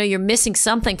thoughts. You're missing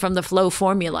something from the flow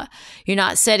formula. You're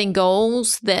not setting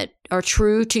goals that are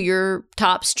true to your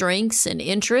top strengths and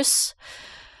interests.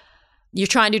 You're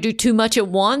trying to do too much at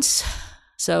once.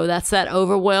 So that's that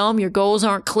overwhelm. Your goals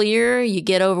aren't clear. You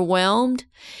get overwhelmed.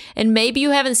 And maybe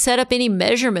you haven't set up any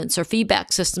measurements or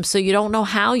feedback systems, so you don't know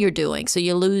how you're doing. So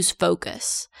you lose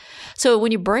focus. So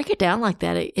when you break it down like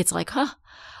that, it's like,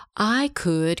 I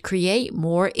could create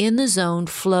more in the zone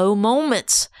flow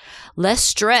moments, less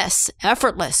stress,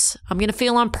 effortless. I'm going to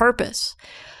feel on purpose.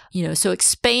 So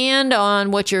expand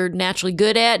on what you're naturally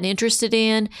good at and interested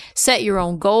in, set your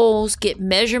own goals, get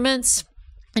measurements,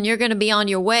 and you're going to be on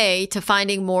your way to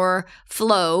finding more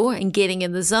flow and getting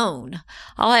in the zone.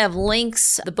 I'll have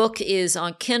links. The book is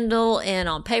on Kindle and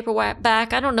on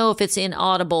paperback. I don't know if it's in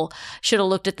Audible. Should have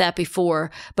looked at that before.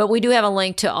 But we do have a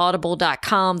link to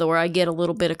audible.com where I get a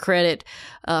little bit of credit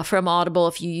from Audible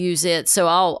if you use it. So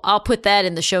I'll put that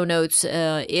in the show notes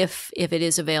if it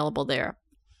is available there.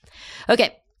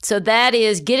 Okay, so that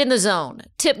is get in the zone.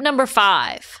 Tip number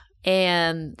 5.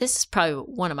 And this is probably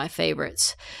one of my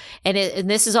favorites. And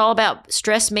this is all about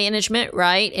stress management,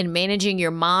 right? And managing your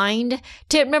mind.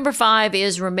 Tip number 5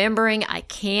 is remembering I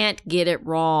can't get it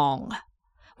wrong.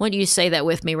 Why don't you say that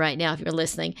with me right now if you're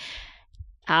listening?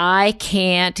 I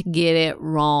can't get it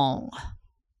wrong.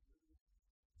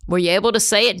 Were you able to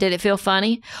say it? Did it feel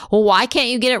funny? Well, why can't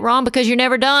you get it wrong? Because you're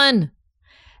never done.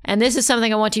 And this is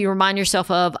something I want you to remind yourself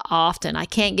of often. I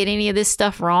can't get any of this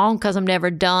stuff wrong because I'm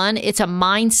never done. It's a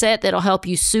mindset that'll help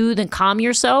you soothe and calm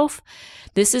yourself.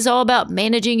 This is all about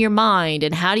managing your mind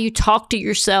and how do you talk to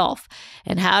yourself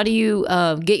and how do you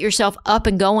get yourself up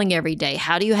and going every day?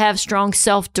 How do you have strong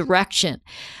self-direction?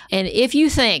 And if you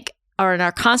think or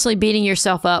are constantly beating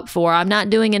yourself up for, I'm not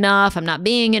doing enough, I'm not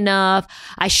being enough,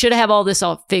 I should have all this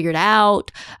all figured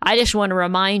out, I just want to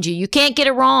remind you, you can't get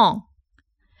it wrong.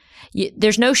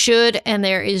 There's no should and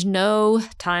there is no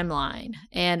timeline.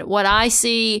 And what I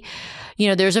see,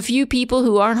 there's a few people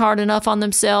who aren't hard enough on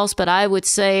themselves, but I would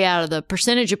say out of the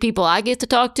percentage of people I get to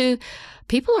talk to,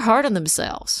 people are hard on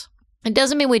themselves. It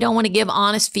doesn't mean we don't want to give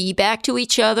honest feedback to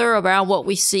each other around what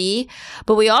we see,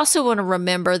 but we also want to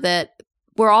remember that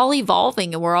we're all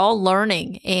evolving and we're all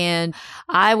learning. And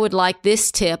I would like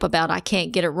this tip about I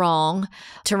can't get it wrong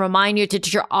to remind you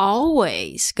that you're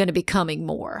always going to be becoming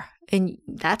more. And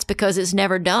that's because it's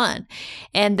never done.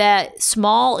 And that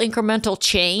small incremental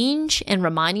change and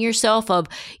reminding yourself of,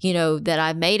 that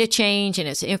I've made a change and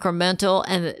it's incremental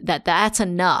and that's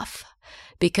enough.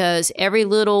 Because every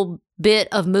little bit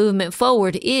of movement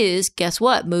forward is, guess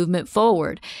what? Movement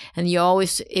forward. And you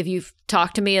always, if you've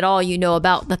talked to me at all,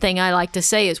 about the thing I like to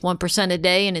say is 1% a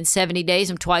day. And in 70 days,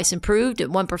 I'm twice improved. At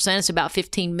 1%, it's about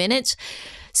 15 minutes.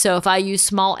 So if I use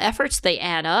small efforts, they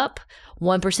add up.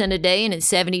 1% a day, and in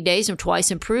 70 days, I'm twice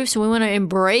improved. So we want to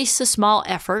embrace the small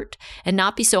effort and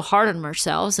not be so hard on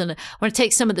ourselves. And I want to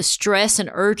take some of the stress and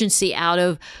urgency out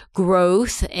of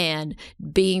growth and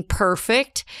being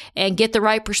perfect and get the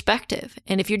right perspective.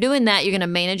 And if you're doing that, you're going to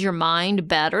manage your mind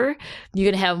better.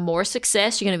 You're going to have more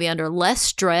success. You're going to be under less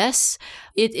stress.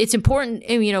 It's important,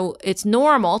 it's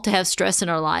normal to have stress in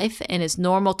our life, and it's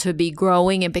normal to be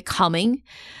growing and becoming.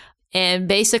 And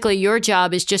basically your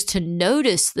job is just to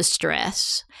notice the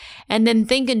stress and then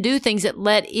think and do things that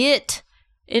let it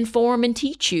inform and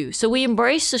teach you. So we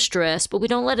embrace the stress, but we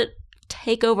don't let it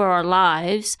take over our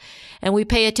lives, and we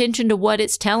pay attention to what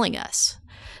it's telling us.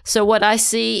 So what I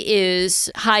see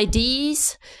is high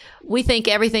D's. We think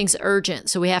everything's urgent,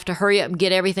 so we have to hurry up and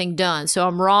get everything done. So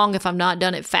I'm wrong if I'm not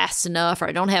done it fast enough or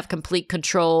I don't have complete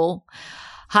control.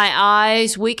 High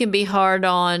I's, we can be hard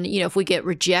on, if we get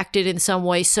rejected in some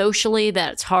way socially,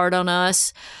 that's hard on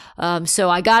us. So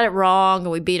I got it wrong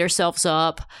and we beat ourselves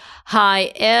up.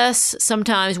 High S,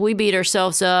 sometimes we beat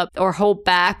ourselves up or hold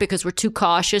back because we're too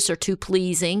cautious or too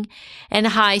pleasing. And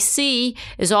high C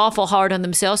is awful hard on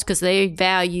themselves because they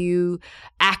value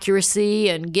accuracy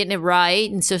and getting it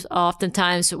right. And so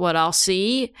oftentimes what I'll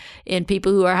see in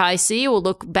people who are high C will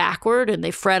look backward and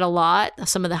they fret a lot.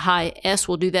 Some of the high S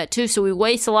will do that too. So we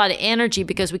waste a lot of energy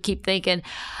because we keep thinking,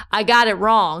 I got it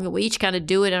wrong. And we each kind of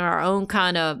do it in our own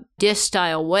kind of dish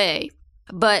style way.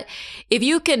 But if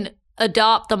you can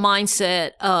adopt the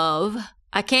mindset of,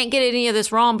 I can't get any of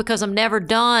this wrong because I'm never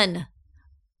done.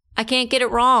 I can't get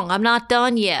it wrong. I'm not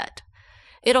done yet.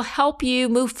 It'll help you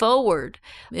move forward.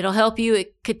 It'll help you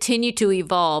continue to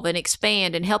evolve and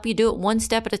expand and help you do it one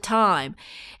step at a time.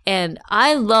 And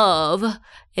I love,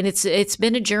 and it's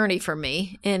been a journey for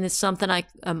me, and it's something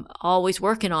I'm always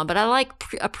working on, but I like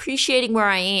appreciating where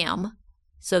I am.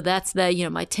 So that's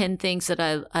my 10 things that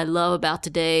I love about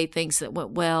today, things that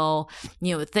went well,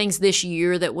 things this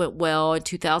year that went well in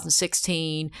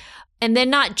 2016. And then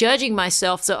not judging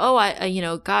myself. So, I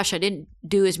didn't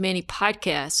do as many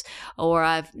podcasts, or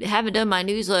I haven't done my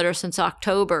newsletter since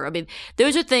October. I mean,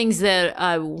 those are things that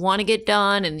I want to get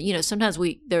done. And, sometimes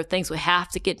there are things we have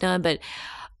to get done, but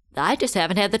I just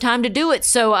haven't had the time to do it.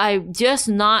 So I'm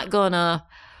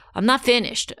not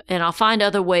finished, and I'll find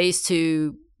other ways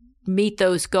to meet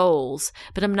those goals,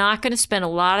 but I'm not going to spend a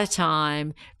lot of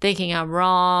time thinking I'm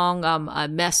wrong, I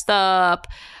messed up.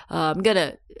 I'm going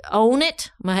to own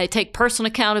it. I'm going to take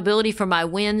personal accountability for my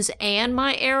wins and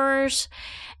my errors,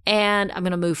 and I'm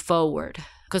going to move forward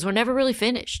because we're never really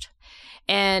finished.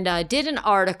 And I did an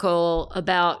article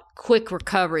about quick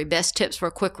recovery, best tips for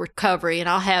quick recovery, and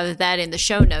I'll have that in the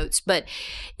show notes. But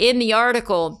in the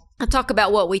article, I talk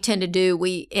about what we tend to do.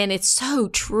 And it's so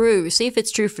true. See if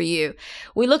it's true for you.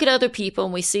 We look at other people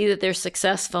and we see that they're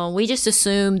successful, and we just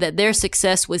assume that their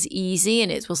success was easy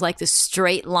and it was like this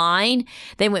straight line.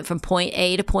 They went from point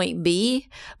A to point B.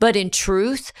 But in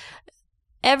truth,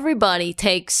 everybody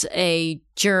takes a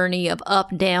journey of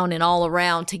up, down, and all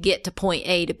around to get to point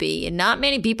A to B. And not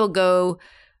many people go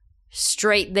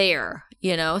straight there,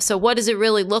 So what does it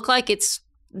really look like? It's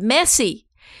messy.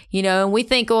 And we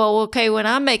think, okay, when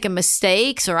I'm making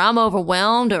mistakes or I'm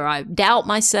overwhelmed or I doubt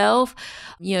myself,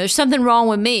 there's something wrong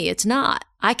with me. It's not.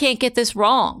 I can't get this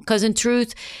wrong because in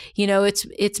truth,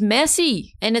 it's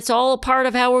messy, and it's all a part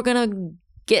of how we're going to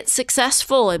get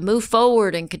successful and move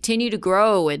forward and continue to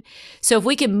grow. And so if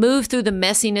we can move through the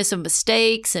messiness of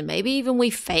mistakes and maybe even we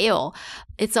fail,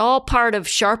 it's all part of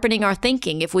sharpening our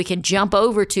thinking. If we can jump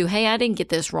over to, hey, I didn't get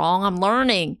this wrong, I'm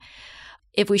learning.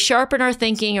 If we sharpen our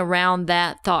thinking around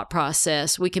that thought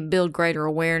process, we can build greater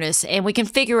awareness and we can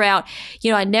figure out,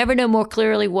 I never know more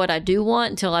clearly what I do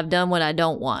want until I've done what I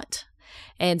don't want.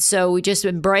 And so we just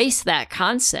embrace that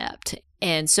concept.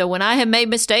 And so when I have made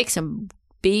mistakes, and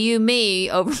be you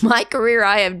me, over my career,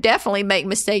 I have definitely made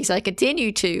mistakes. I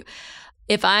continue to.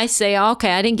 If I say,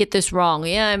 okay, I didn't get this wrong.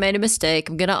 Yeah, I made a mistake.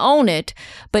 I'm going to own it.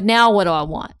 But now what do I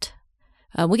want?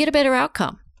 We get a better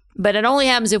outcome. But it only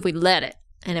happens if we let it.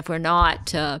 And if we're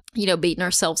not, beating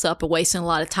ourselves up and wasting a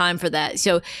lot of time for that.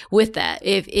 So with that,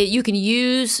 you can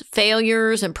use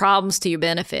failures and problems to your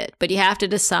benefit, but you have to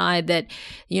decide that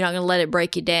you're not going to let it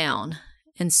break you down.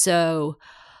 And so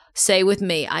say with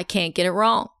me, I can't get it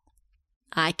wrong.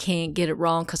 I can't get it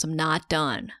wrong because I'm not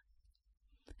done.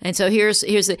 And so here's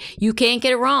you can't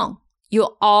get it wrong.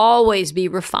 You'll always be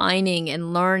refining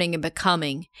and learning and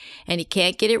becoming. And you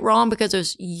can't get it wrong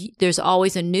because there's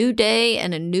always a new day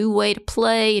and a new way to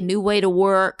play, a new way to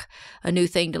work, a new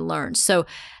thing to learn. So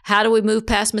how do we move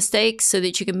past mistakes so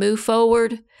that you can move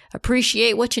forward?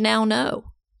 Appreciate what you now know.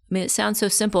 I mean, it sounds so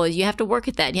simple. You have to work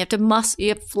at that. And you have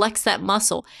to flex that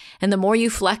muscle. And the more you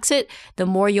flex it, the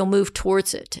more you'll move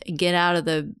towards it and get out of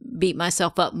the beat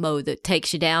myself up mode that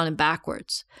takes you down and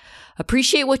backwards.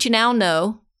 Appreciate what you now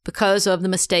know because of the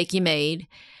mistake you made.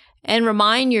 And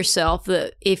remind yourself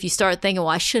that if you start thinking, well,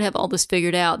 I should have all this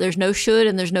figured out, there's no should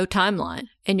and there's no timeline.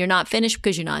 And you're not finished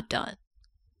because you're not done.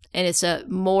 And it's a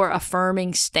more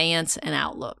affirming stance and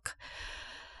outlook.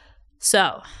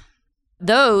 So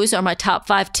those are my top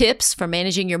 5 tips for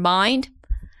managing your mind.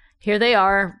 Here they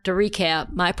are to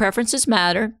recap. My preferences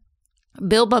matter.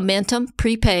 Build momentum,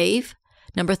 pre-pave.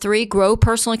 Number 3, grow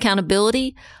personal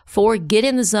accountability. 4, get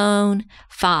in the zone.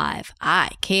 5,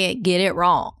 I can't get it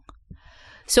wrong.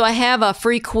 So I have a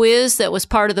free quiz that was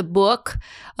part of the book.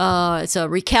 It's a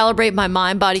Recalibrate My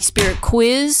Mind, Body, Spirit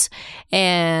quiz.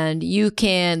 And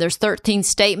there's 13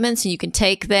 statements and you can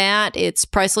take that. It's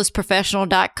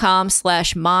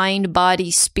pricelessprofessional.com/mind,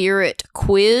 body, spirit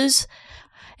quiz.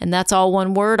 And that's all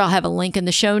one word. I'll have a link in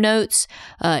the show notes.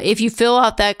 If you fill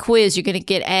out that quiz, you're going to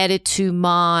get added to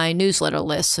my newsletter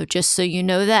list. So just so you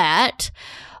know that.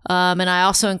 And I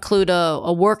also include a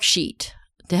worksheet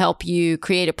to help you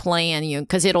create a plan,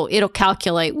 because it'll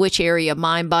calculate which area of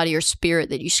mind, body, or spirit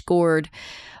that you scored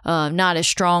not as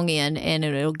strong in, and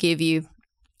it'll give you,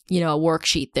 a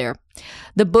worksheet there.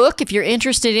 The book, if you're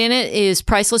interested in it, is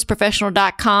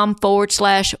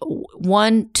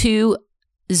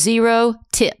pricelessprofessional.com/120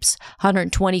 tips,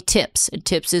 120 tips, and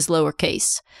tips is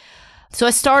lowercase. So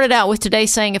I started out with today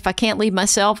saying, if I can't lead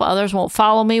myself, others won't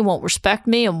follow me, won't respect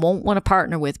me, and won't want to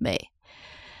partner with me.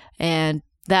 And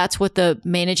that's what the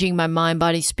Managing My Mind,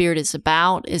 Body, Spirit is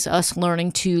about, is us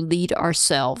learning to lead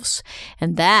ourselves.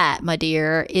 And that, my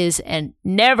dear, is a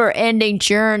never-ending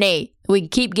journey we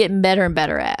keep getting better and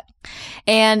better at.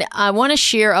 And I want to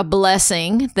share a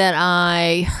blessing that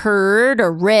I heard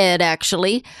or read,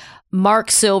 actually.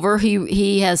 Mark Silver,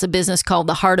 he has a business called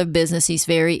The Heart of Business. He's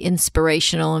very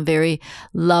inspirational and very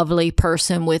lovely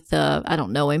person with, I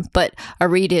don't know him, but I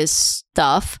read his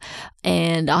stuff,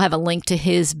 and I'll have a link to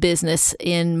his business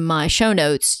in my show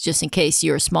notes just in case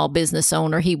you're a small business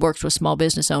owner. He works with small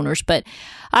business owners, but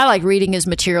I like reading his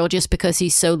material just because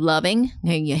he's so loving,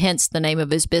 hence the name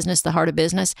of his business, The Heart of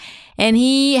Business. And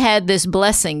he had this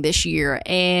blessing this year,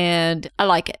 and I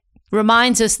like it.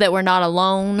 Reminds us that we're not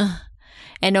alone.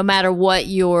 And no matter what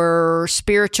your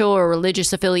spiritual or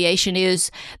religious affiliation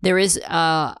is, there is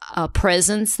a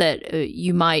presence that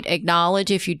you might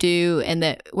acknowledge if you do, and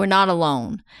that we're not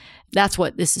alone. That's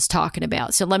what this is talking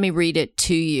about. So let me read it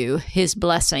to you, his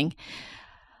blessing.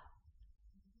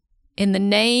 In the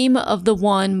name of the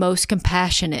one most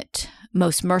compassionate,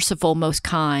 most merciful, most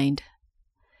kind,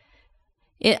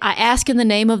 I ask in the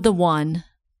name of the one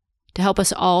to help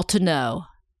us all to know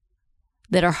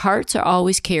that our hearts are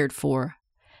always cared for,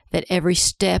 that every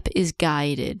step is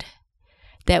guided,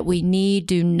 that we need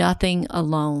do nothing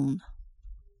alone.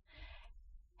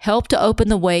 Help to open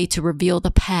the way to reveal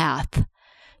the path,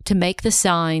 to make the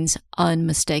signs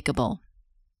unmistakable.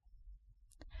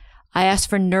 I ask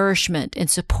for nourishment and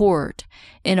support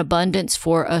in abundance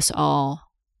for us all.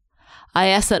 I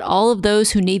ask that all of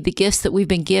those who need the gifts that we've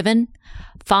been given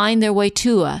find their way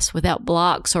to us without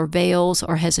blocks or veils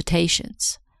or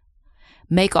hesitations.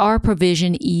 Make our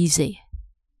provision easy.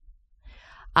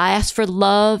 I ask for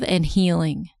love and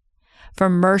healing, for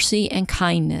mercy and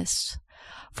kindness,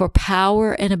 for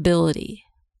power and ability,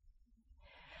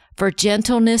 for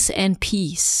gentleness and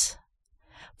peace,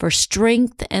 for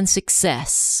strength and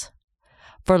success,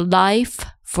 for life,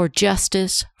 for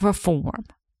justice, for form.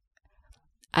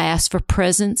 I ask for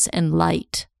presence and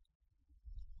light,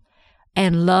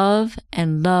 and love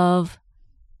and love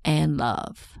and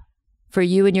love for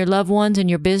you and your loved ones and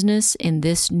your business in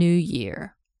this new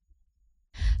year.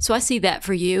 So I see that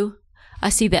for you. I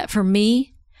see that for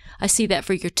me. I see that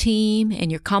for your team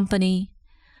and your company.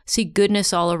 I see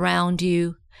goodness all around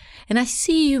you. And I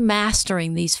see you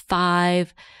mastering my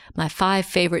 5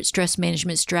 favorite stress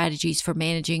management strategies for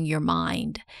managing your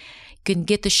mind. You can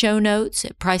get the show notes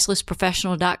at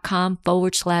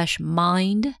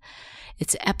pricelessprofessional.com/mind.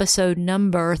 It's episode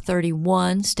number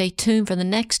 31. Stay tuned for the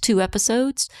next 2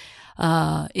 episodes.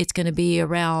 It's going to be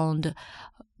around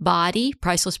body,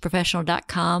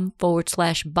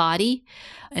 pricelessprofessional.com/body.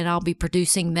 And I'll be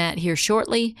producing that here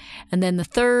shortly. And then the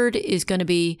third is going to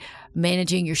be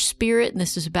managing your spirit. And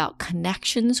this is about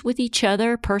connections with each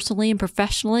other, personally and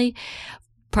professionally.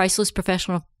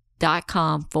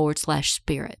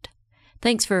 pricelessprofessional.com/spirit.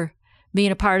 Thanks for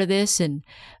being a part of this and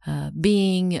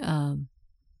being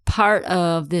part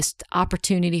of this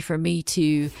opportunity for me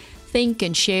to think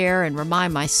and share and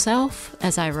remind myself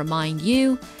as I remind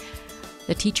you.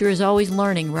 The teacher is always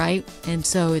learning, right? And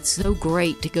so it's so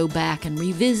great to go back and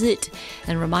revisit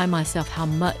and remind myself how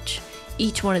much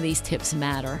each one of these tips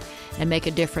matter and make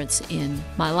a difference in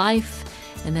my life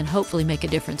and then hopefully make a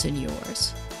difference in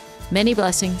yours. Many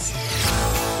blessings.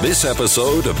 This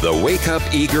episode of the Wake Up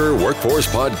Eager Workforce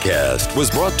Podcast was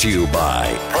brought to you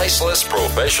by Priceless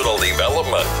Professional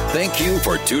Development. Thank you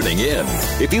for tuning in.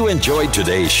 If you enjoyed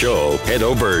today's show, head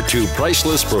over to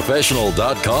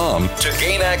pricelessprofessional.com to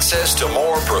gain access to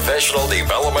more professional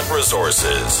development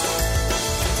resources.